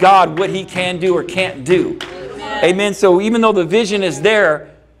tell God what He can do or can't do. Amen. So even though the vision is there,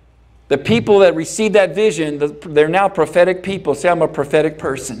 the people that receive that vision, they're now prophetic people. Say, I'm a prophetic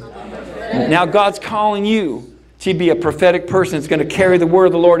person. Now God's calling you to be a prophetic person that's going to carry the word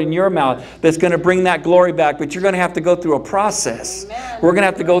of the Lord in your mouth, that's going to bring that glory back. But you're going to have to go through a process. We're going to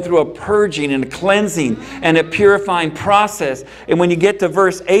have to go through a purging and a cleansing and a purifying process. And when you get to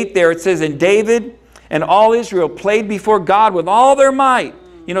verse 8 there, it says, and David and all Israel played before God with all their might.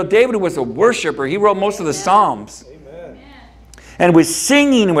 David was a worshiper. He wrote most of the Psalms. And with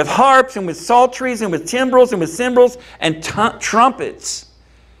singing and with harps and with psalteries and with timbrels and with cymbals and trumpets.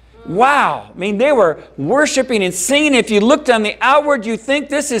 Wow. They were worshiping and singing. If you looked on the outward, you think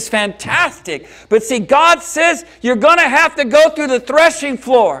this is fantastic. But see, God says you're going to have to go through the threshing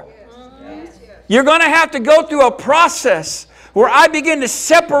floor. You're going to have to go through a process where I begin to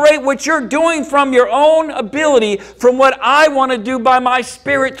separate what you're doing from your own ability from what I want to do by my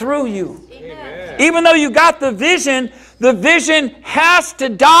Spirit through you. Amen. Even though you got the vision has to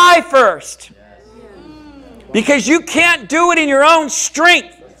die first. Because you can't do it in your own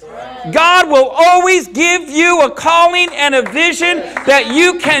strength. God will always give you a calling and a vision that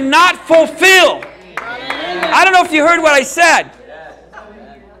you cannot fulfill. I don't know if you heard what I said.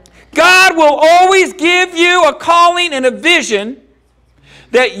 God will always give you a calling and a vision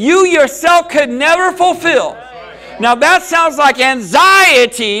that you yourself could never fulfill. Now that sounds like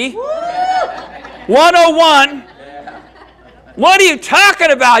anxiety 101. What are you talking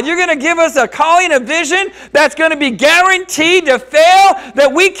about? You're going to give us a calling, a vision that's going to be guaranteed to fail,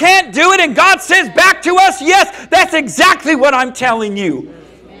 that we can't do it, and God says back to us, yes, that's exactly what I'm telling you.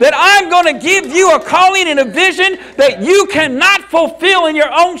 That I'm going to give you a calling and a vision that you cannot fulfill in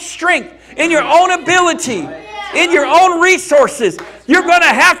your own strength, in your own ability, in your own resources. You're going to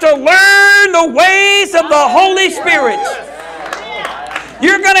have to learn the ways of the Holy Spirit.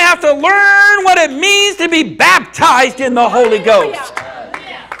 You're going to have to learn what it means to be baptized in the Holy Ghost.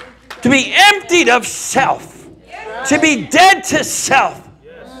 To be emptied of self. To be dead to self.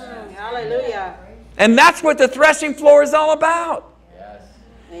 Hallelujah. And that's what the threshing floor is all about.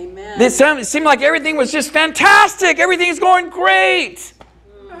 Amen. It seemed like everything was just fantastic. Everything's going great.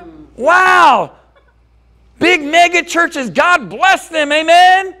 Wow. Big mega churches, God bless them.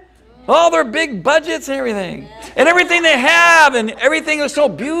 Amen. All their big budgets and everything. And everything they have, and everything is so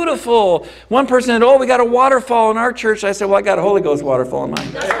beautiful. One person said, oh, we got a waterfall in our church. I said, well, I got a Holy Ghost waterfall in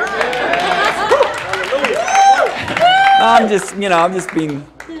mine. I'm just being,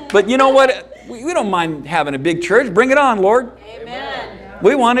 but you know what? We don't mind having a big church. Bring it on, Lord. Amen.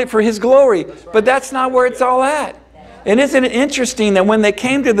 We want it for His glory. But that's not where it's all at. And isn't it interesting that when they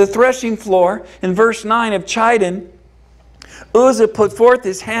came to the threshing floor, in verse 9 of Chidon, Uzzah put forth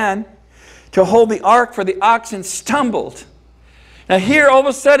his hand to hold the ark, for the oxen stumbled. Now here, all of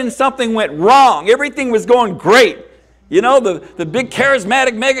a sudden, something went wrong. Everything was going great. The big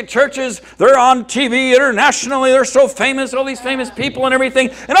charismatic mega churches, they're on TV internationally. They're so famous, all these famous people and everything.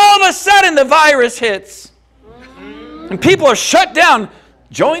 And all of a sudden, the virus hits. And people are shut down.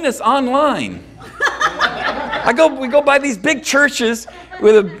 Join us online. We go by these big churches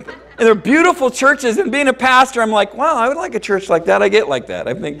and they're beautiful churches, and being a pastor, I'm like, wow, I would like a church like that. I get like that.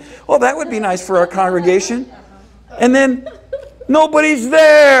 I think, well, that would be nice for our congregation. And then nobody's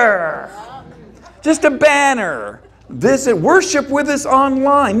there. Just a banner. Visit, worship with us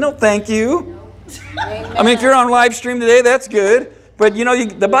online. No, thank you. I mean, if you're on live stream today, that's good. But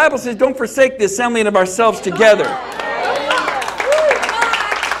the Bible says, don't forsake the assembling of ourselves together,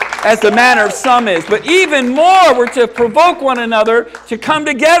 as the manner of some is. But even more, we're to provoke one another to come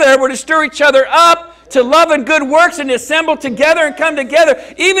together. We're to stir each other up to love and good works, and to assemble together and come together,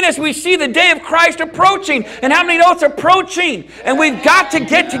 even as we see the day of Christ approaching. And how many know it's approaching? And we've got to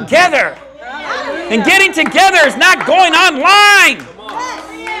get together. And getting together is not going online.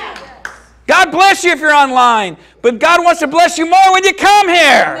 God bless you if you're online, but God wants to bless you more when you come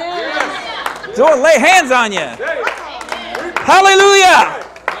here. So I'll lay hands on you. Hallelujah.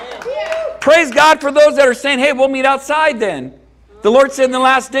 Praise God for those that are saying, hey, we'll meet outside then. The Lord said in the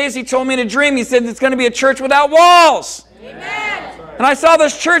last days, He told me in a dream, He said it's going to be a church without walls. Amen. And I saw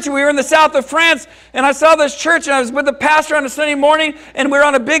this church, we were in the south of France, and I saw this church, and I was with the pastor on a Sunday morning, and we were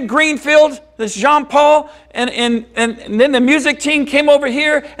on a big green field, this Jean-Paul, and then the music team came over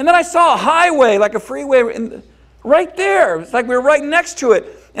here, and then I saw a highway, like a freeway, right there. It's like we were right next to it.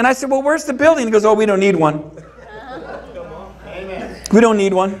 And I said, well, where's the building? He goes, oh, we don't need one. We don't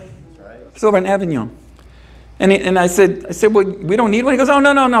need one. It's over in Avignon. And I said, well, we don't need one? He goes, oh,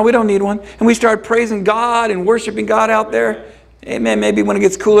 no, we don't need one. And we started praising God and worshiping God out there. Amen. Maybe when it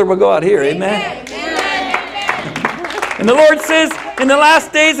gets cooler, we'll go out here. Amen. And the Lord says, in the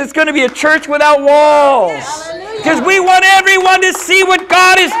last days, it's going to be a church without walls. Because we want everyone to see what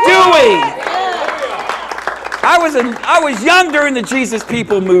God is doing. I was young during the Jesus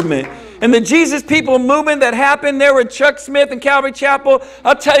People movement. And the Jesus People movement that happened there with Chuck Smith and Calvary Chapel,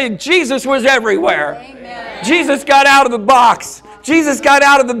 I'll tell you, Jesus was everywhere. Amen. Jesus got out of the box. Jesus got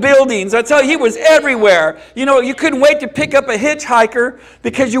out of the buildings. I tell you, He was everywhere. You know, you couldn't wait to pick up a hitchhiker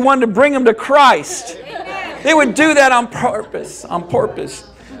because you wanted to bring him to Christ. Amen. They would do that on purpose,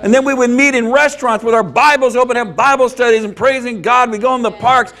 And then we would meet in restaurants with our Bibles open, have Bible studies and praising God. We go in the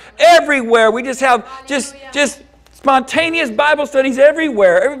parks everywhere. We just have just spontaneous Bible studies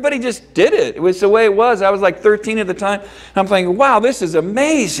everywhere. Everybody just did it. It was the way it was. I was like 13 at the time. And I'm thinking, wow, this is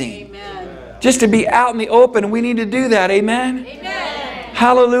amazing. Amen. Just to be out in the open, and we need to do that. Amen? Amen.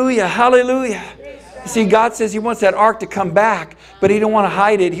 Hallelujah. Hallelujah. You see, God says He wants that ark to come back, but He don't want to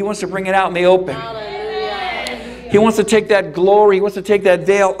hide it. He wants to bring it out in the open. Hallelujah. He wants to take that glory. He wants to take that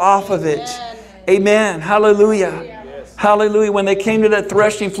veil off of it. Amen. Hallelujah. Hallelujah. When they came to that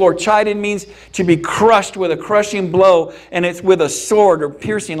threshing floor, chided means to be crushed with a crushing blow, and it's with a sword or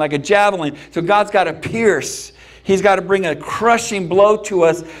piercing like a javelin. So God's got to pierce. He's got to bring a crushing blow to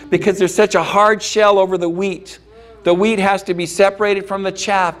us because there's such a hard shell over the wheat. The wheat has to be separated from the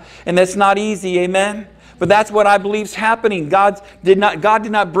chaff, and that's not easy. Amen. But that's what I believe is happening. God did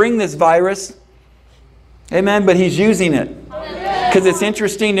not bring this virus. Amen. But He's using it. Because it's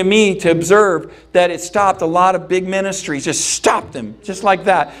interesting to me to observe that it stopped a lot of big ministries. Just stopped them. Just like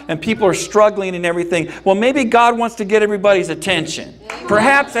that. And people are struggling and everything. Well, maybe God wants to get everybody's attention.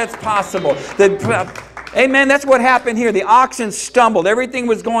 Perhaps that's possible. Amen. That's what happened here. The oxen stumbled. Everything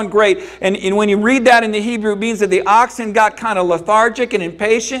was going great. And when you read that in the Hebrew, it means that the oxen got kind of lethargic and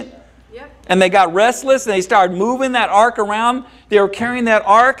impatient. And they got restless. And they started moving that ark around. They were carrying that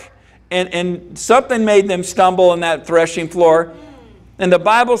ark. And something made them stumble on that threshing floor. And the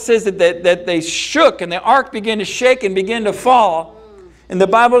Bible says that they shook, and the ark began to shake and began to fall. And the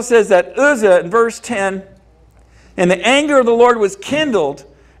Bible says that Uzzah, in verse 10, and the anger of the Lord was kindled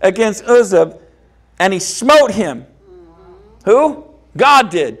against Uzzah, and He smote him. Who? God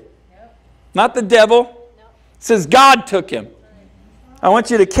did. Not the devil. It says God took him. I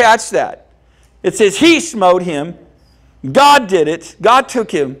want you to catch that. It says He smote him. God did it. God took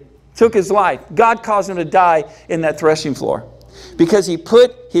him. Took his life. God caused him to die in that threshing floor. Because he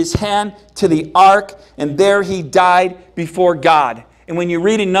put his hand to the ark, and there he died before God. And when you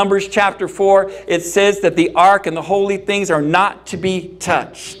read in Numbers chapter 4, it says that the ark and the holy things are not to be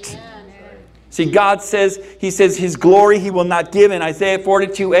touched. See, God says, He says His glory He will not give. In Isaiah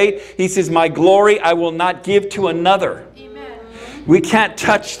 42:8, He says, my glory I will not give to another. We can't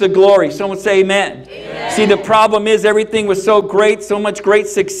touch the glory. Someone say amen. Amen. See, the problem is everything was so great, so much great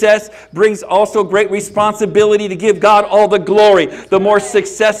success brings also great responsibility to give God all the glory. The more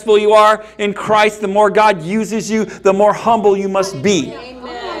successful you are in Christ, the more God uses you, the more humble you must be.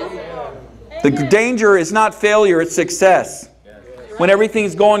 Amen. The danger is not failure, it's success. When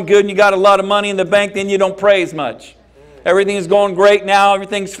everything's going good and you got a lot of money in the bank, then you don't pray as much. Everything is going great now.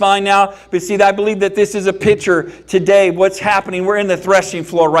 Everything's fine now. But see, I believe that this is a picture today. What's happening? We're in the threshing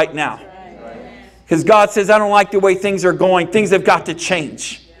floor right now. Because God says, I don't like the way things are going. Things have got to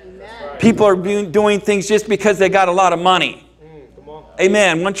change. People are doing things just because they got a lot of money.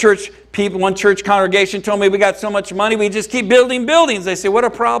 Amen. One church congregation told me we got so much money, we just keep building buildings. They say, what a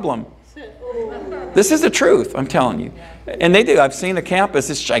problem. This is the truth, I'm telling you. And they do. I've seen the campus.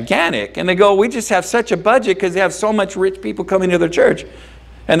 It's gigantic. And they go, we just have such a budget because they have so much rich people coming to their church.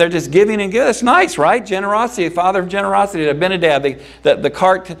 And they're just giving and giving. That's nice, right? Generosity, father of generosity. Abinadab, the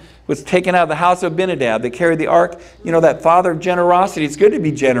cart was taken out of the house of Abinadab. They carried the ark. You know, that father of generosity. It's good to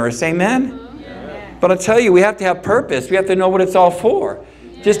be generous. Amen? But I tell you, we have to have purpose. We have to know what it's all for.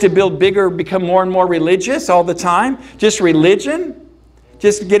 Just to build bigger, become more and more religious all the time? Just religion?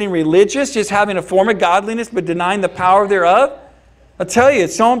 Just getting religious? Just having a form of godliness but denying the power thereof? I'll tell you,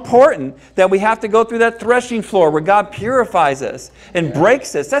 it's so important that we have to go through that threshing floor where God purifies us and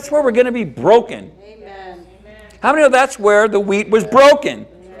breaks us. That's where we're going to be broken. Amen. How many know that's where the wheat was broken?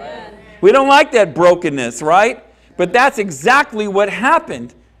 Amen. We don't like that brokenness, right? But that's exactly what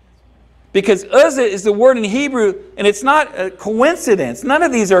happened. Because Uzzah is the word in Hebrew, and it's not a coincidence. None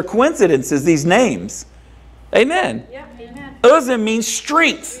of these are coincidences, these names. Amen. Yep. Amen. Uzzah means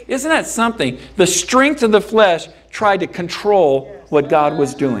strength. Isn't that something? The strength of the flesh tried to control what God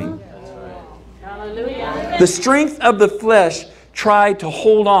was doing. Hallelujah. The strength of the flesh tried to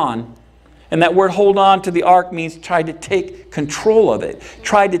hold on. And that word hold on to the ark means tried to take control of it.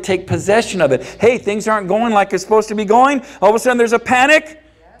 Tried to take possession of it. Hey, things aren't going like it's supposed to be going. All of a sudden there's a panic.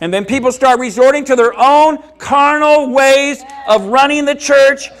 And then people start resorting to their own carnal ways of running the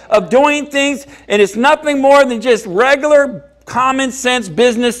church, of doing things. And it's nothing more than just regular common sense,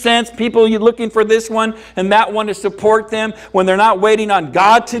 business sense. People looking for this one and that one to support them when they're not waiting on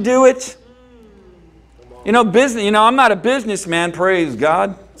God to do it. I'm not a businessman, praise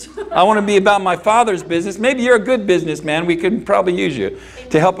God. I want to be about my Father's business. Maybe you're a good businessman. We could probably use you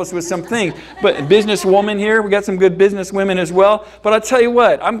to help us with some things. But businesswoman here, we got some good business women as well. But I'll tell you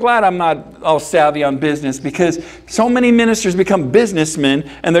what, I'm glad I'm not all savvy on business, because so many ministers become businessmen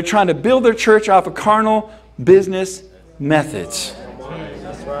and they're trying to build their church off of carnal business methods.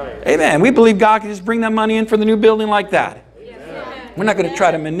 Amen. We believe God can just bring that money in for the new building like that. We're not going to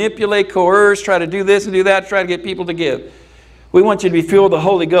try to manipulate, coerce, try to do this and do that, try to get people to give. We want you to be filled with the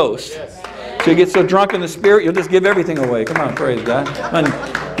Holy Ghost. So you get so drunk in the Spirit, you'll just give everything away. Come on, praise God. And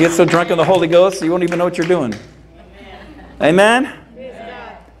you get so drunk in the Holy Ghost, you won't even know what you're doing. Amen?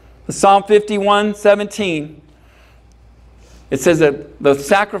 Psalm 51:17. It says that the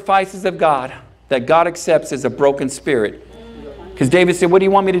sacrifices of God, that God accepts is a broken spirit. Because David said, what do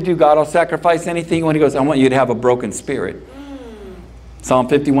you want me to do, God? I'll sacrifice anything. When he goes, I want you to have a broken spirit. Psalm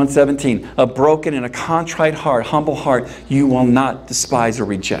 51:17, a broken and a contrite heart, humble heart, you will not despise or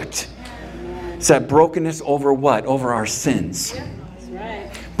reject. It's that brokenness over what? Over our sins. Yep. That's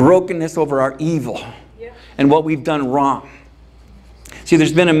right. Brokenness over our evil. Yep. And what we've done wrong. See,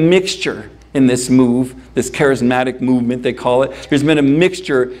 there's been a mixture in this move, this charismatic movement they call it. There's been a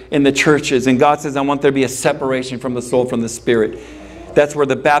mixture in the churches, and God says, I want there to be a separation from the soul, from the spirit. That's where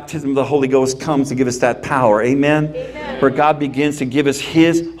the baptism of the Holy Ghost comes to give us that power. Amen? Amen. Where God begins to give us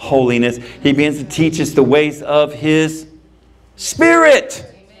His holiness. He begins to teach us the ways of His Spirit.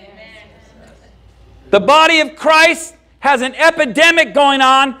 Amen. The body of Christ has an epidemic going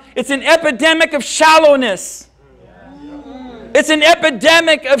on. It's an epidemic of shallowness. It's an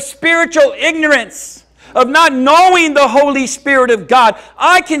epidemic of spiritual ignorance, of not knowing the Holy Spirit of God.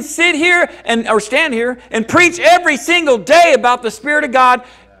 I can sit here or stand here and preach every single day about the Spirit of God,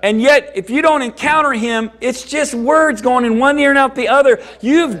 and yet if you don't encounter Him, it's just words going in one ear and out the other.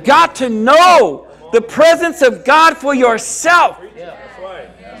 You've got to know the presence of God for yourself.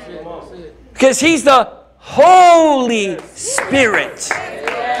 Because He's the Holy Spirit.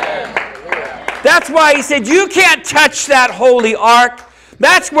 That's why He said, you can't touch that holy ark.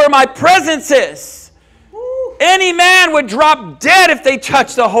 That's where my presence is. Any man would drop dead if they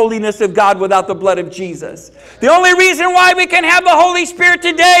touched the holiness of God without the blood of Jesus. The only reason why we can have the Holy Spirit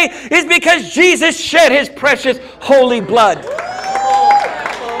today is because Jesus shed His precious holy blood.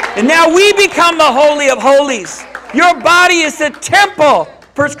 And now we become the Holy of Holies. Your body is the temple,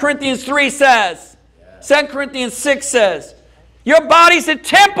 1 Corinthians 3 says. 2 Corinthians 6 says. Your body's the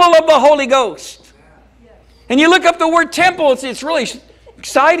temple of the Holy Ghost. And you look up the word temple, it's really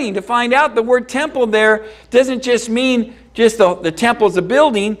exciting to find out the word temple there doesn't just mean just the temple is a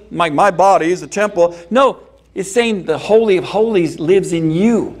building, like my body is a temple. No, it's saying the Holy of Holies lives in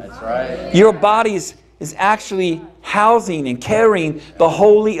you. That's right. Your body is actually housing and carrying the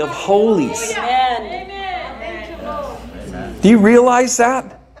Holy of Holies. Amen. Do you realize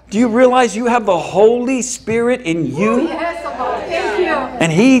that? Do you realize you have the Holy Spirit in you? Yes, thank you.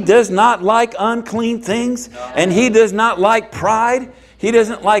 And He does not like unclean things. And He does not like pride. He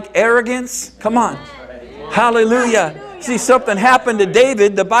doesn't like arrogance. Come on. Hallelujah. See, something happened to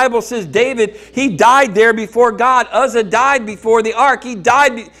David. The Bible says David, he died there before God. Uzzah died before the ark. He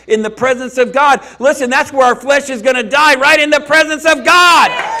died in the presence of God. Listen, that's where our flesh is going to die, right in the presence of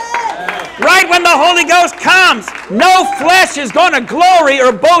God. Right when the Holy Ghost comes, no flesh is going to glory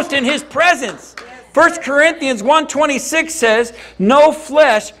or boast in His presence. 1 Corinthians 1:26 says, no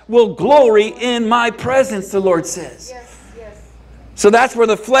flesh will glory in my presence, the Lord says. So that's where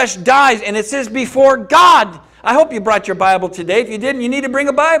the flesh dies. And it says before God. I hope you brought your Bible today. If you didn't, you need to bring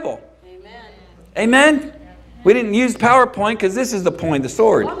a Bible. Amen. Amen? We didn't use PowerPoint because this is the point, the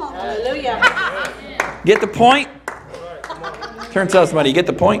sword. Hallelujah. Get the point? Turn to somebody, you get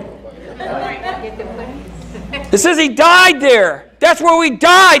the point? It says he died there. That's where we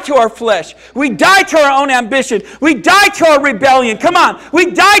die to our flesh. We die to our own ambition. We die to our rebellion. Come on.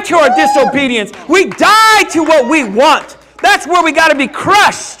 We die to our disobedience. We die to what we want. That's where we got to be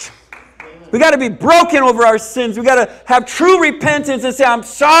crushed. We got to be broken over our sins. We got to have true repentance and say, I'm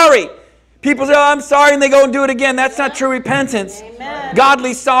sorry. People say, oh, I'm sorry, and they go and do it again. That's not true repentance. Amen.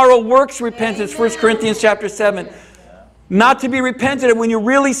 Godly sorrow works repentance. 1 Corinthians chapter 7. Not to be repentant. When you're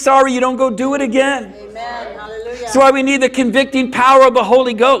really sorry, you don't go do it again. Amen. Hallelujah. That's why we need the convicting power of the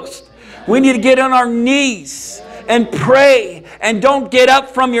Holy Ghost. We need to get on our knees and pray. And don't get up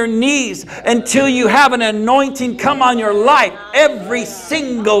from your knees until you have an anointing come on your life every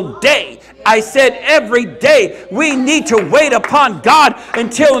single day. I said every day we need to wait upon God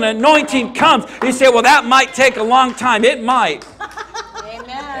until an anointing comes. You say, well, that might take a long time. It might.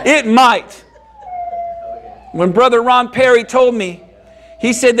 Amen. It might. When Brother Ron Perry told me,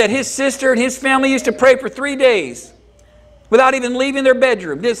 he said that his sister and his family used to pray for 3 days without even leaving their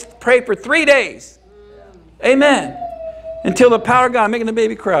bedroom. Just pray for 3 days. Amen. Until the power of God, making the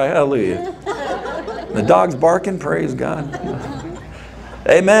baby cry. Hallelujah. The dog's barking. Praise God.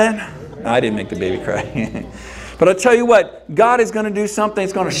 Amen. I didn't make the baby cry. But I'll tell you what, God is going to do something.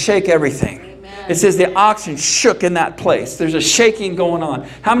 It's going to shake everything. Amen. It says the oxen shook in that place. There's a shaking going on.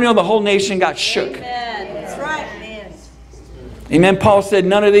 How many know the whole nation got shook? Amen. That's right. Amen. Amen. Paul said,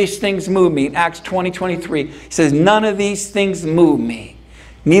 none of these things move me. In Acts 20:23, he says, none of these things move me.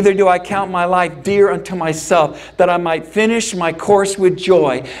 Neither do I count my life dear unto myself, that I might finish my course with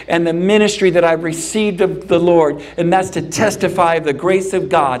joy and the ministry that I've received of the Lord. And that's to testify of the grace of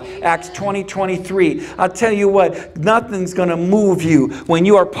God. Acts 20:23. I'll tell you what, nothing's going to move you when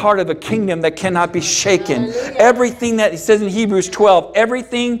you are part of a kingdom that cannot be shaken. Everything that, it says in Hebrews 12,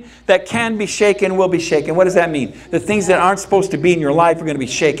 everything that can be shaken will be shaken. What does that mean? The things that aren't supposed to be in your life are going to be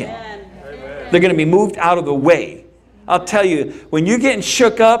shaken. They're going to be moved out of the way. I'll tell you, when you're getting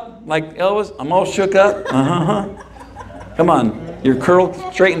shook up, like Elvis, I'm all shook up. Come on, your curl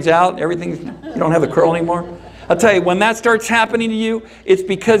straightens out, everything, you don't have the curl anymore. I'll tell you, when that starts happening to you, it's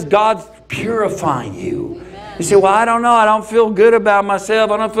because God's purifying you. You say, well, I don't know, I don't feel good about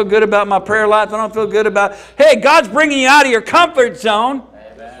myself, I don't feel good about my prayer life, I don't feel good about... Hey, God's bringing you out of your comfort zone.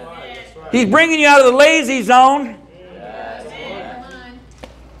 He's bringing you out of the lazy zone.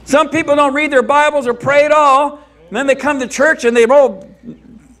 Some people don't read their Bibles or pray at all. And then they come to church and they're all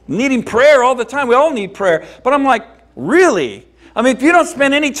needing prayer all the time. We all need prayer. But I'm like, really? I mean, if you don't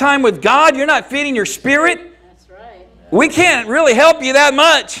spend any time with God, you're not feeding your spirit. That's right. We can't really help you that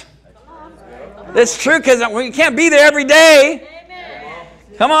much. That's true, because we can't be there every day. Amen.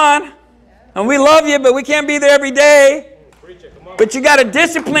 Come on. And we love you, but we can't be there every day. But you got to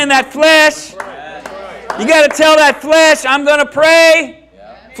discipline that flesh. You got to tell that flesh, I'm going to pray.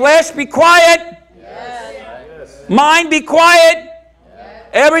 Flesh, be quiet. Mind, be quiet.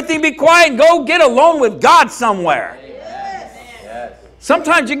 Everything be quiet and go get alone with God somewhere.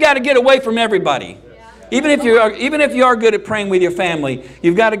 Sometimes you got to get away from everybody. Even if you are good at praying with your family,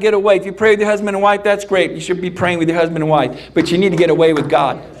 you've got to get away. If you pray with your husband and wife, that's great. You should be praying with your husband and wife. But you need to get away with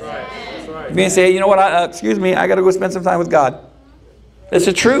God. You may say, you know what, excuse me, I got to go spend some time with God. It's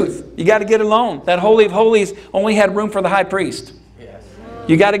the truth. You got to get alone. That Holy of Holies only had room for the high priest.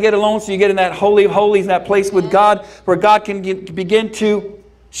 You got to get alone so you get in that Holy of Holies, that place with God where God can begin to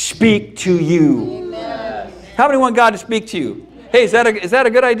speak to you. Amen. How many want God to speak to you? Hey, is that a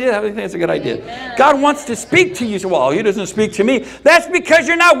good idea? How many think it's a good idea? Amen. God wants to speak to you. So, well, He doesn't speak to me. That's because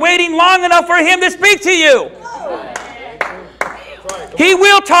you're not waiting long enough for Him to speak to you. He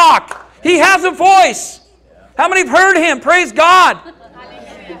will talk. He has a voice. How many have heard Him? Praise God.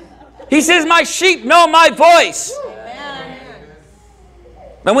 He says, my sheep know my voice.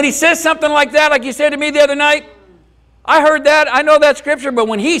 And when He says something like that, like He said to me the other night, I heard that, I know that scripture, but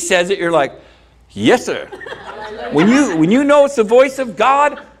when He says it, you're like, yes, sir. When you know it's the voice of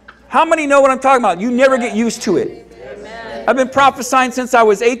God, how many know what I'm talking about? You never get used to it. Amen. I've been prophesying since I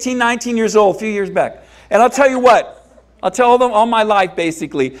was 18, 19 years old, a few years back. And I'll tell you what, I'll tell them all my life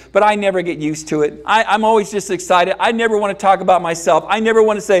basically, but I never get used to it. I'm always just excited. I never want to talk about myself. I never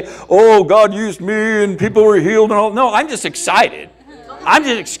want to say, oh, God used me and people were healed and all. No, I'm just excited. I'm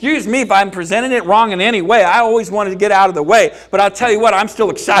just, excuse me if I'm presenting it wrong in any way. I always wanted to get out of the way. But I'll tell you what, I'm still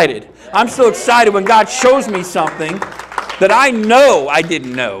excited. I'm still excited when God shows me something that I know I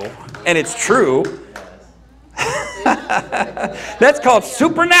didn't know. And it's true. That's called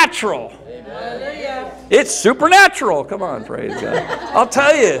supernatural. It's supernatural. Come on, praise God. I'll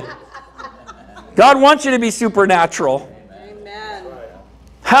tell you. God wants you to be supernatural. Amen.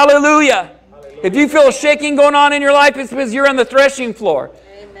 Hallelujah. If you feel a shaking going on in your life, it's because you're on the threshing floor.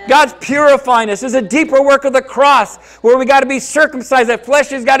 Amen. God's purifying us. There's a deeper work of the cross where we got to be circumcised. That flesh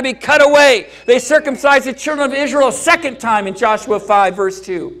has got to be cut away. They circumcised the children of Israel a second time in Joshua 5, verse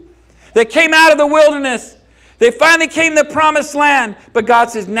 2. They came out of the wilderness. They finally came to the promised land. But God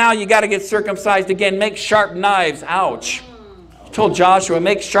says, now you got to get circumcised again. Make sharp knives. Ouch. He told Joshua,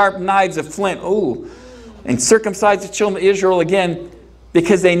 make sharp knives of flint. Ooh. And circumcise the children of Israel again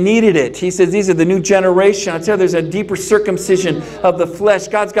because they needed it. He says, these are the new generation. I tell you, there's a deeper circumcision of the flesh.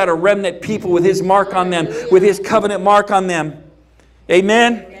 God's got a remnant people with His mark on them, with His covenant mark on them.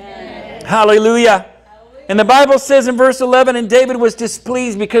 Amen? Amen. Hallelujah. And the Bible says in verse 11, and David was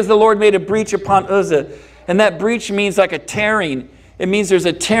displeased because the Lord made a breach upon Uzzah. And that breach means like a tearing. It means there's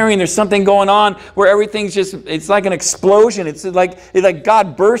a tearing. There's something going on where everything's just, it's like an explosion. It's like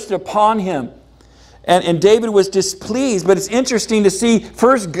God burst upon him. And David was displeased. But it's interesting to see,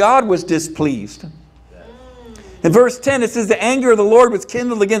 first God was displeased. In verse 10 it says the anger of the Lord was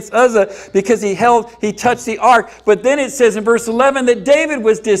kindled against Uzzah because he touched the ark. But then it says in verse 11 that David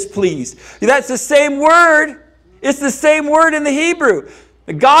was displeased. That's the same word. It's the same word in the Hebrew.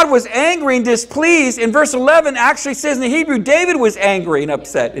 God was angry and displeased. In verse 11 actually says in the Hebrew, David was angry and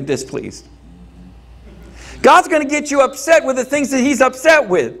upset and displeased. God's going to get you upset with the things that He's upset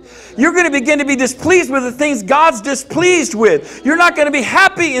with. You're going to begin to be displeased with the things God's displeased with. You're not going to be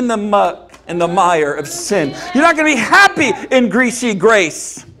happy in the muck and the mire of sin. You're not going to be happy in greasy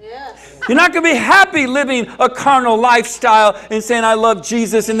grace. You're not going to be happy living a carnal lifestyle and saying, I love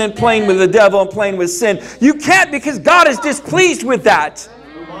Jesus, and then playing with the devil and playing with sin. You can't, because God is displeased with that.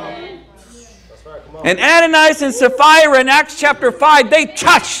 And Ananias and Sapphira in Acts chapter 5, they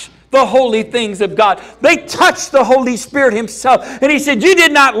touched the holy things of God. They touched the Holy Spirit Himself. And He said, you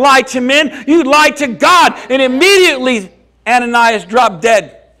did not lie to men, you lied to God. And immediately Ananias dropped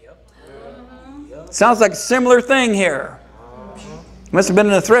dead. Sounds like a similar thing here. Must have been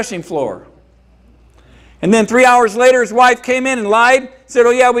in the threshing floor. And then 3 hours later, his wife came in and lied. Said,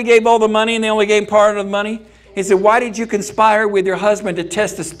 oh yeah, we gave all the money, and they only gave part of the money. He said, why did you conspire with your husband to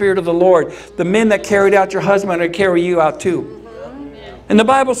test the Spirit of the Lord? The men that carried out your husband are to carry you out too. And the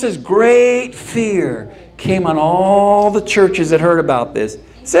Bible says great fear came on all the churches that heard about this.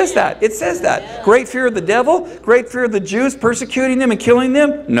 It says that. It says that. Great fear of the devil? Great fear of the Jews persecuting them and killing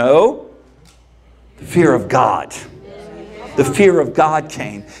them? No. The fear of God. The fear of God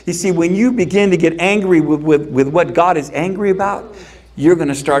came. You see, when you begin to get angry with what God is angry about, you're going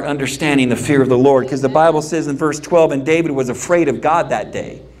to start understanding the fear of the Lord. Because the Bible says in verse 12, and David was afraid of God that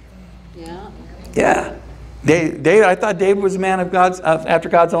day. Yeah. David, I thought David was a man of after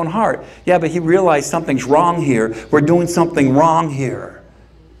God's own heart. Yeah, but he realized something's wrong here. We're doing something wrong here.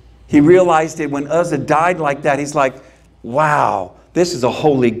 He realized it when Uzzah died like that. He's like, wow, this is a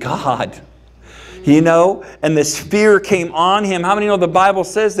holy God. You know, and this fear came on him. How many know the Bible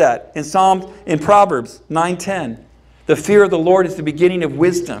says that? In Proverbs 9:10. The fear of the Lord is the beginning of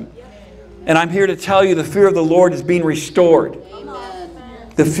wisdom. And I'm here to tell you the fear of the Lord is being restored.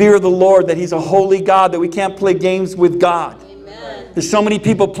 The fear of the Lord, that He's a holy God, that we can't play games with God. There's so many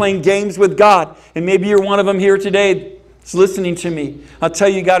people playing games with God. And maybe you're one of them here today that's listening to me. I'll tell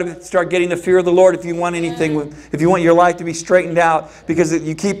you, you got to start getting the fear of the Lord if you want anything. If you want your life to be straightened out. Because if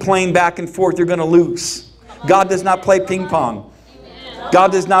you keep playing back and forth, you're going to lose. God does not play ping pong.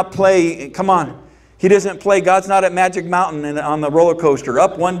 God does not play, come on. He doesn't play, God's not at Magic Mountain and on the roller coaster.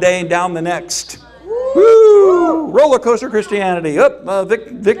 Up one day and down the next. Woo! Roller coaster Christianity. Up,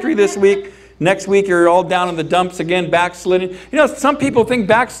 victory this week. Next week you're all down in the dumps again, backsliding. You know, some people think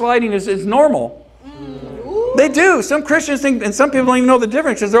backsliding is normal. They do. Some Christians think, and some people don't even know the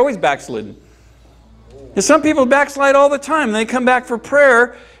difference because they're always backsliding. And some people backslide all the time. And they come back for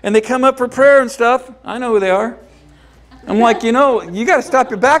prayer, and they come up for prayer and stuff. I know who they are. I'm like, you know, you got to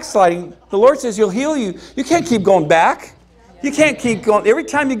stop your backsliding. The Lord says He'll heal you. You can't keep going back. You can't keep going. Every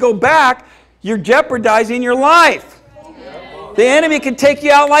time you go back, you're jeopardizing your life. The enemy can take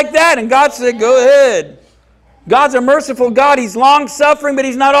you out like that, and God said, go ahead. God's a merciful God. He's long-suffering, but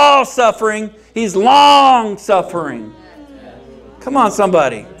He's not all-suffering. He's long-suffering. Come on,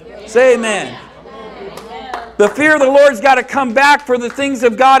 somebody. Say amen. The fear of the Lord's got to come back for the things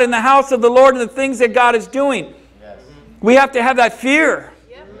of God in the house of the Lord and the things that God is doing. We have to have that fear.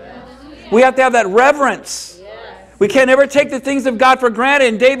 We have to have that reverence. We can't ever take the things of God for granted.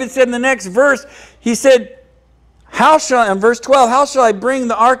 And David said in the next verse, he said, in verse 12, how shall I bring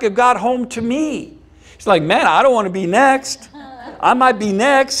the ark of God home to me? He's like, man, I don't want to be next. I might be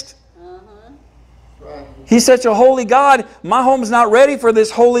next. He's such a holy God. My home's not ready for this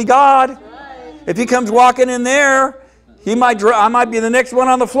holy God. If he comes walking in there, I might be the next one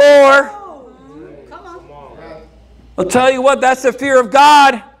on the floor. I'll tell you what, that's the fear of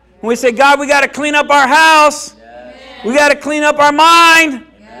God. When we say, God, we got to clean up our house. We got to clean up our mind.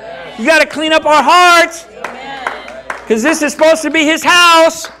 We got to clean up our hearts. Because this is supposed to be his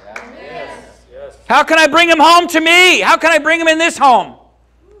house. How can I bring him home to me? How can I bring him in this home?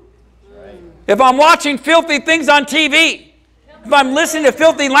 If I'm watching filthy things on TV, if I'm listening to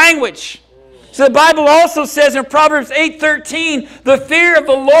filthy language. So the Bible also says in Proverbs 8:13, the fear of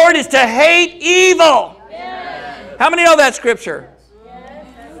the Lord is to hate evil. How many know that scripture?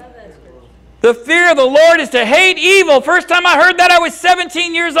 The fear of the Lord is to hate evil. First time I heard that, I was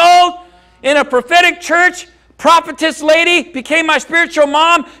 17 years old in a prophetic church. Prophetess lady became my spiritual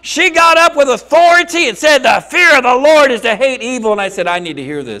mom. She got up with authority and said, the fear of the Lord is to hate evil. And I said, I need to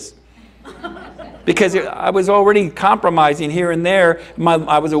hear this. Because I was already compromising here and there.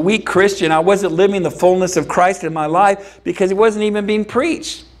 I was a weak Christian. I wasn't living the fullness of Christ in my life because it wasn't even being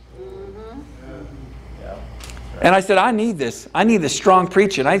preached. And I said, I need this. I need this strong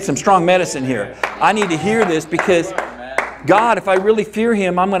preaching. I need some strong medicine here. I need to hear this because God, if I really fear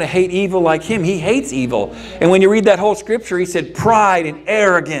him, I'm going to hate evil like him. He hates evil. And when you read that whole scripture, he said pride and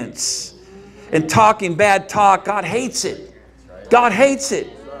arrogance and talking bad talk. God hates it. God hates it.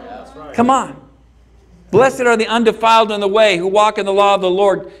 Come on. Blessed are the undefiled in the way who walk in the law of the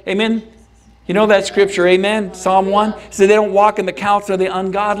Lord. Amen. You know that scripture, amen? Psalm 1. It says they don't walk in the counsel of the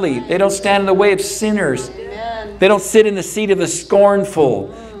ungodly. They don't stand in the way of sinners. They don't sit in the seat of the scornful.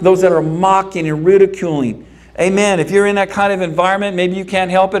 Those that are mocking and ridiculing. Amen. If you're in that kind of environment, maybe you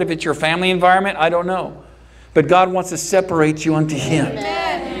can't help it. If it's your family environment, I don't know. But God wants to separate you unto him.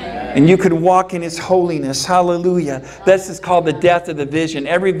 And you could walk in his holiness. Hallelujah. This is called the death of the vision.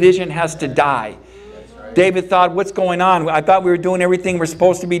 Every vision has to die. David thought, what's going on? I thought we were doing everything we're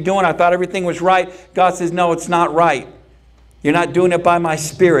supposed to be doing. I thought everything was right. God says, no, it's not right. You're not doing it by my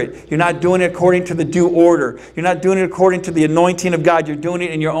spirit. You're not doing it according to the due order. You're not doing it according to the anointing of God. You're doing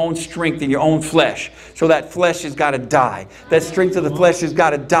it in your own strength, in your own flesh. So that flesh has got to die. That strength of the flesh has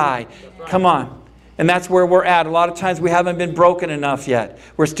got to die. Come on. And that's where we're at. A lot of times we haven't been broken enough yet.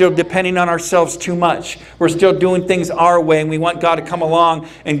 We're still depending on ourselves too much. We're still doing things our way, and we want God to come along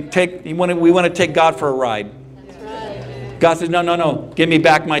and we want to take God for a ride. God says, no, no, no. Give me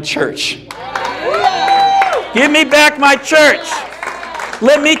back my church. Give me back my church.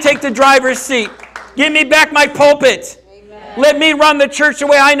 Let me take the driver's seat. Give me back my pulpit. Let me run the church the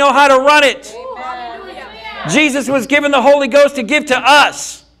way I know how to run it. Jesus was given the Holy Ghost to give to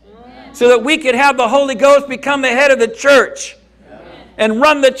us so that we could have the Holy Ghost become the head of the church and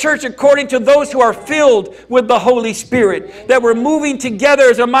run the church according to those who are filled with the Holy Spirit. That we're moving together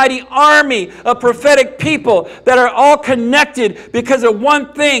as a mighty army of prophetic people that are all connected because of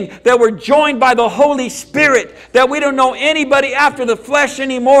one thing, that we're joined by the Holy Spirit. That we don't know anybody after the flesh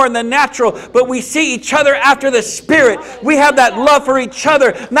anymore in the natural, but we see each other after the Spirit. We have that love for each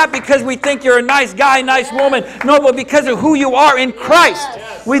other, not because we think you're a nice guy, nice woman, no, but because of who you are in Christ.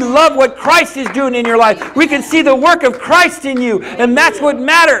 We love what Christ is doing in your life. We can see the work of Christ in you, and that's what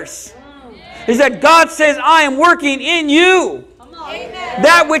matters. Is that God says, I am working in you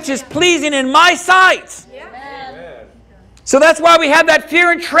that which is pleasing in my sight. So that's why we have that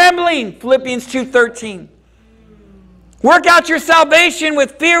fear and trembling, Philippians 2:13. Work out your salvation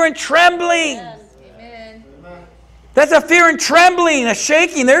with fear and trembling. That's a fear and trembling, a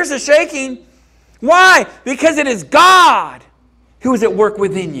shaking. There's a shaking. Why? Because it is God who is at work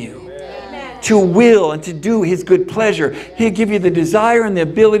within you. To will and to do his good pleasure. He'll give you the desire and the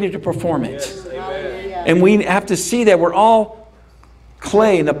ability to perform it. And we have to see that we're all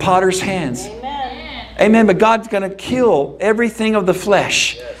clay in the potter's hands. Amen. But God's going to kill everything of the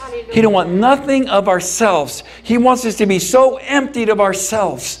flesh. He don't want nothing of ourselves. He wants us to be so emptied of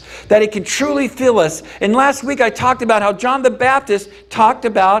ourselves that it can truly fill us. And last week I talked about how John the Baptist talked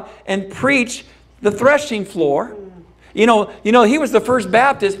about and preached the threshing floor. You know, he was the first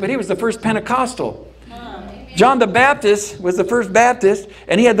Baptist, but he was the first Pentecostal. John the Baptist was the first Baptist,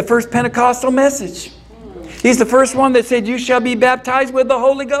 and he had the first Pentecostal message. He's the first one that said, you shall be baptized with the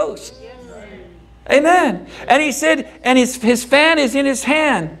Holy Ghost. Amen. And he said, and his fan is in his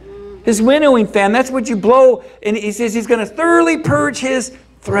hand. His winnowing fan, that's what you blow. And he says he's going to thoroughly purge his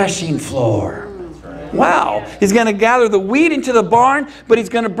threshing floor. Wow. He's going to gather the wheat into the barn, but he's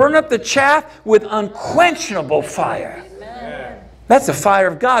going to burn up the chaff with unquenchable fire. That's the fire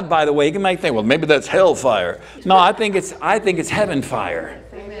of God, by the way. You might think, well, maybe that's hell fire. No, I think it's heaven fire.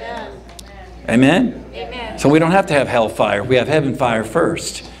 Amen? Amen? So we don't have to have hell fire. We have heaven fire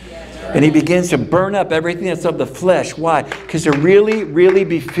first. And he begins to burn up everything that's of the flesh. Why? Because to really, really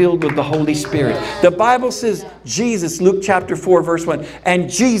be filled with the Holy Spirit. The Bible says Jesus, Luke chapter 4, verse 1, and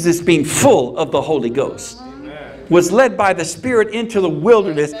Jesus being full of the Holy Ghost was led by the Spirit into the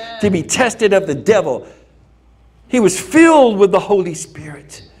wilderness to be tested of the devil. He was filled with the Holy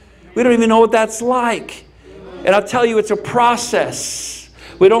Spirit. We don't even know what that's like. And I'll tell you, it's a process.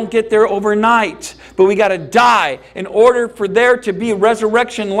 We don't get there overnight. But we got to die. In order for there to be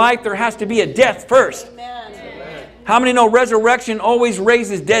resurrection life, there has to be a death first. Amen. How many know resurrection always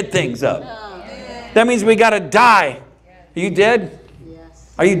raises dead things up? That means we got to die. Are you dead?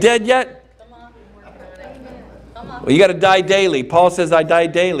 Yes. Are you dead yet? Well, you got to die daily. Paul says, I die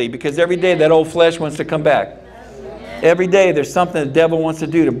daily, because every day that old flesh wants to come back. Every day there's something the devil wants to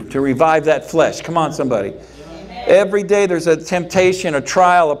do to revive that flesh. Come on, somebody. Every day there's a temptation, a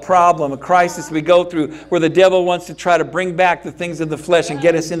trial, a problem, a crisis we go through where the devil wants to try to bring back the things of the flesh and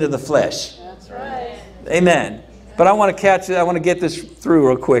get us into the flesh. That's right. Amen. But I want to catch it. I want to get this through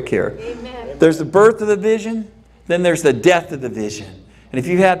real quick here. Amen. There's the birth of the vision. Then there's the death of the vision. And if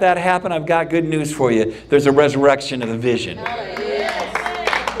you've had that happen, I've got good news for you. There's a resurrection of the vision.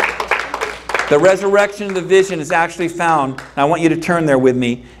 The resurrection of the vision is actually found, and I want you to turn there with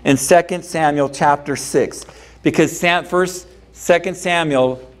me, in 2 Samuel chapter 6. Because 1st, 2nd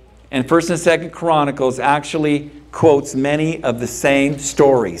Samuel and 1st and 2nd Chronicles actually quotes many of the same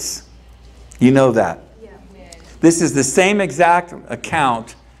stories. You know that. Yeah. This is the same exact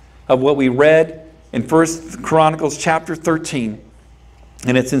account of what we read in 1st Chronicles chapter 13.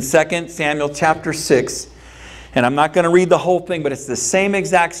 And it's in 2nd Samuel chapter 6. And I'm not going to read the whole thing, but it's the same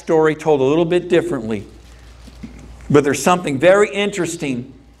exact story told a little bit differently. But there's something very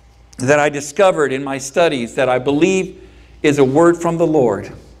interesting that I discovered in my studies that I believe is a word from the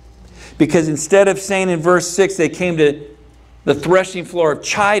Lord. Because instead of saying in verse 6 they came to the threshing floor of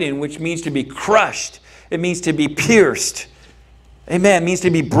Chidon, which means to be crushed, it means to be pierced. Amen. It means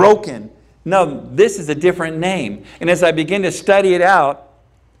to be broken. No, this is a different name. And as I begin to study it out,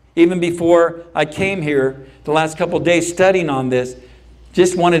 even before I came here, the last couple of days studying on this,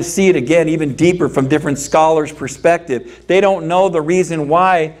 just wanted to see it again, even deeper from different scholars' perspective. They don't know the reason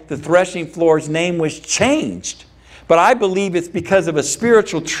why the threshing floor's name was changed. But I believe it's because of a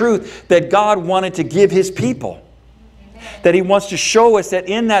spiritual truth that God wanted to give His people. That He wants to show us that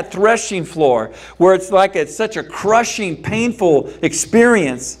in that threshing floor, where it's like it's such a crushing, painful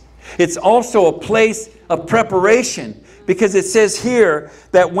experience, it's also a place of preparation. Because it says here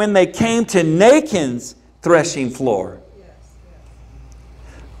that when they came to Nachon's threshing floor,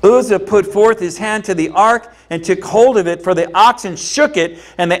 Uzzah put forth his hand to the ark and took hold of it, for the oxen shook it,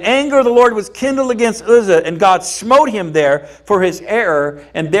 and the anger of the Lord was kindled against Uzzah, and God smote him there for his error,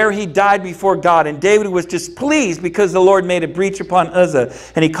 and there he died before God. And David was displeased because the Lord made a breach upon Uzzah,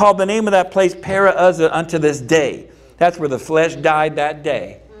 and he called the name of that place Para-Uzzah unto this day. That's where the flesh died that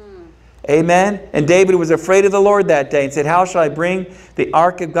day. Amen. And David was afraid of the Lord that day and said, how shall I bring the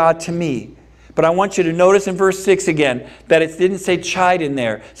ark of God to me? But I want you to notice in verse 6 again that it didn't say Chidon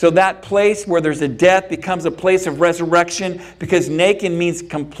there. So that place where there's a death becomes a place of resurrection, because Nachon means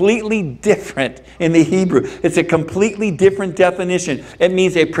completely different in the Hebrew. It's a completely different definition. It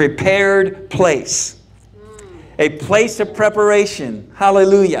means a prepared place. A place of preparation.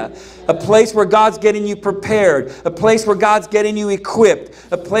 Hallelujah. A place where God's getting you prepared. A place where God's getting you equipped.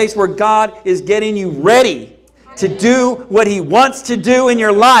 A place where God is getting you ready to do what He wants to do in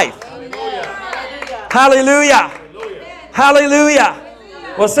your life. Hallelujah. Hallelujah.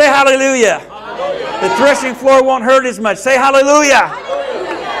 Well, say hallelujah. The threshing floor won't hurt as much. Say hallelujah.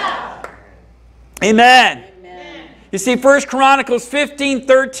 Amen. You see, 1 Chronicles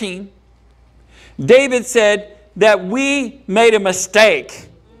 15:13, David said that we made a mistake.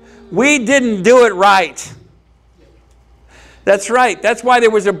 We didn't do it right. That's right. That's why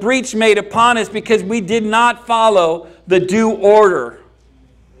there was a breach made upon us, because we did not follow the due order.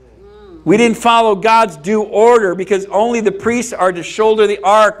 We didn't follow God's due order, because only the priests are to shoulder the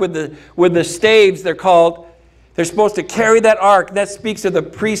ark with the staves, they're called. They're supposed to carry that ark. That speaks of the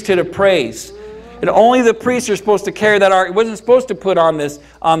priesthood of praise. And only the priests are supposed to carry that ark. It wasn't supposed to put on this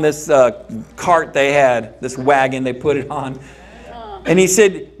cart they had, this wagon they put it on. And he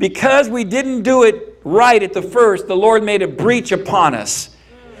said, because we didn't do it right at the first, the Lord made a breach upon us.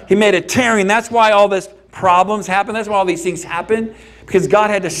 He made a tearing. That's why all these problems happen. That's why all these things happen. Because God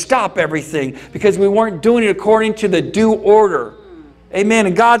had to stop everything, because we weren't doing it according to the due order. Amen.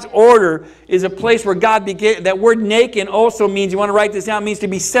 And God's order is a place where God began. That word Nachon also means, you want to write this down, means to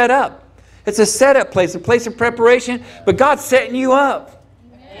be set up. It's a set-up place, a place of preparation, but God's setting you up.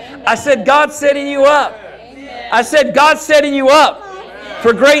 Amen. I said God's setting you up. Amen. I said God's setting you up.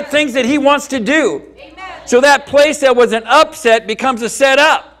 for great things that he wants to do. So that place that was an upset becomes a set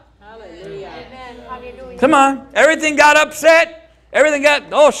up. Come on. Everything got upset. Everything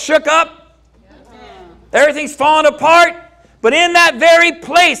got all shook up. Everything's falling apart. But in that very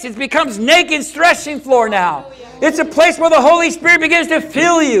place, it becomes naked threshing floor now. It's a place where the Holy Spirit begins to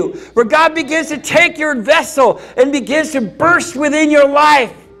fill you, where God begins to take your vessel and begins to burst within your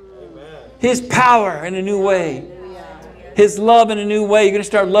life His power in a new way, His love in a new way. You're going to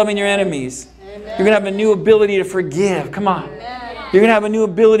start loving your enemies. You're going to have a new ability to forgive. Come on. You're going to have a new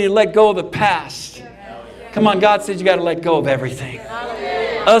ability to let go of the past. Come on, God says you got to let go of everything.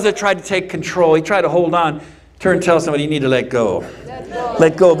 Uzzah tried to take control. He tried to hold on. Turn and tell somebody you need to let go.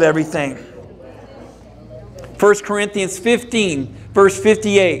 Let go of everything. 1 Corinthians 15, verse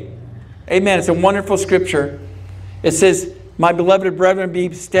 58. Amen. It's a wonderful scripture. It says, my beloved brethren,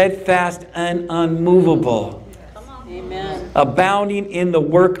 be steadfast and unmovable. Amen. Abounding in the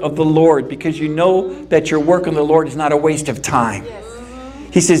work of the Lord, because you know that your work in the Lord is not a waste of time. Yes.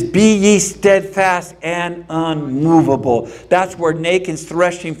 He says, be ye steadfast and unmovable. That's where Nacon's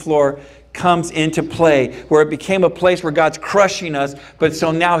threshing floor comes into play, where it became a place where God's crushing us, but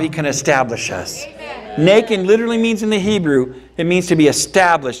so now He can establish us. Amen. Nacon literally means in the Hebrew, it means to be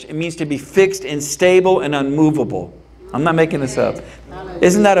established. It means to be fixed and stable and unmovable. I'm not making this up.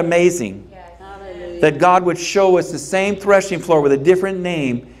 Isn't that amazing? That God would show us the same threshing floor with a different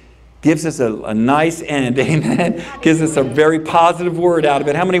name, gives us a nice end. Amen. Gives us a very positive word out of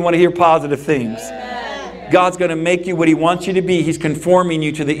it. How many want to hear positive things? God's going to make you what He wants you to be. He's conforming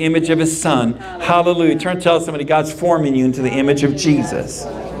you to the image of His Son. Hallelujah. Turn and tell somebody God's forming you into the image of Jesus.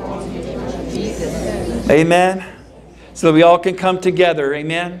 Amen. So that we all can come together.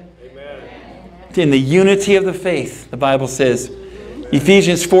 Amen. In the unity of the faith, the Bible says.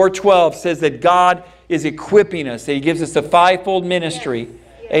 Ephesians 4:12 says that God is equipping us. That He gives us the fivefold ministry.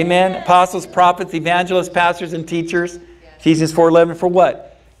 Amen. Apostles, prophets, evangelists, pastors, and teachers. Ephesians 4:11 for what?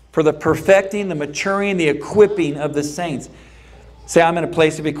 For the perfecting, the maturing, the equipping of the saints. Say, I'm in a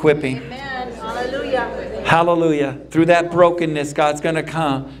place of equipping. Amen. Hallelujah. Hallelujah. Through that brokenness, God's going to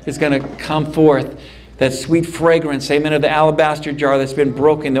come. It's going to come forth. That sweet fragrance, amen, of the alabaster jar that's been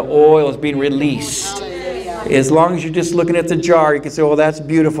broken. The oil is being released. Hallelujah. As long as you're just looking at the jar, you can say, well, that's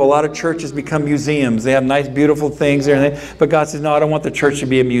beautiful. A lot of churches become museums. They have nice, beautiful things there. But God says, no, I don't want the church to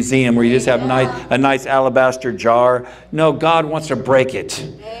be a museum where you just have a nice alabaster jar. No, God wants to break it.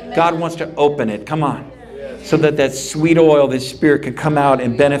 Amen. God wants to open it. Come on. So that sweet oil, this Spirit can come out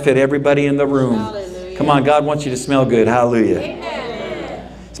and benefit everybody in the room. Hallelujah. Come on, God wants you to smell good. Hallelujah.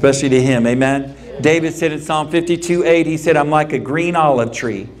 Amen. Especially to Him. Amen. David said in Psalm 52:8, he said, I'm like a green olive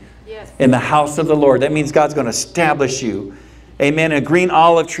tree in the house of the Lord. That means God's going to establish you. Amen. A green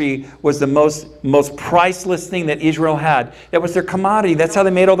olive tree was the most priceless thing that Israel had. That was their commodity. That's how they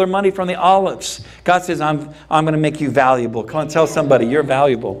made all their money, from the olives. God says, I'm going to make you valuable. Come on, tell somebody, you're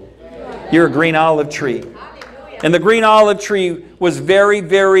valuable. You're a green olive tree. And the green olive tree was very,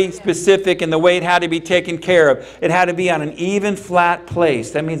 very specific in the way it had to be taken care of. It had to be on an even, flat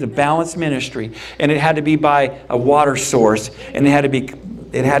place. That means a balanced ministry. And it had to be by a water source. And it had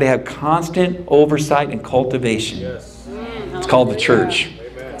to have constant oversight and cultivation. Yes. It's called the church.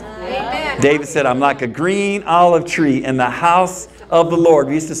 Amen. David said, I'm like a green olive tree in the house of the Lord.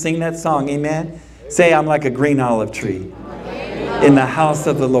 We used to sing that song. Amen. Say, I'm like a green olive tree in the house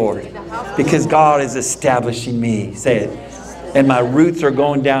of the Lord. Because God is establishing me. Say it. And my roots are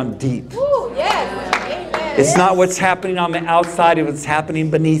going down deep. It's not what's happening on the outside, it's what's happening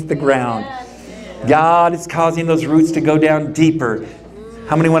beneath the ground. God is causing those roots to go down deeper.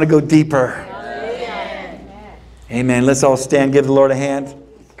 How many want to go deeper? Amen. Let's all stand. Give the Lord a hand.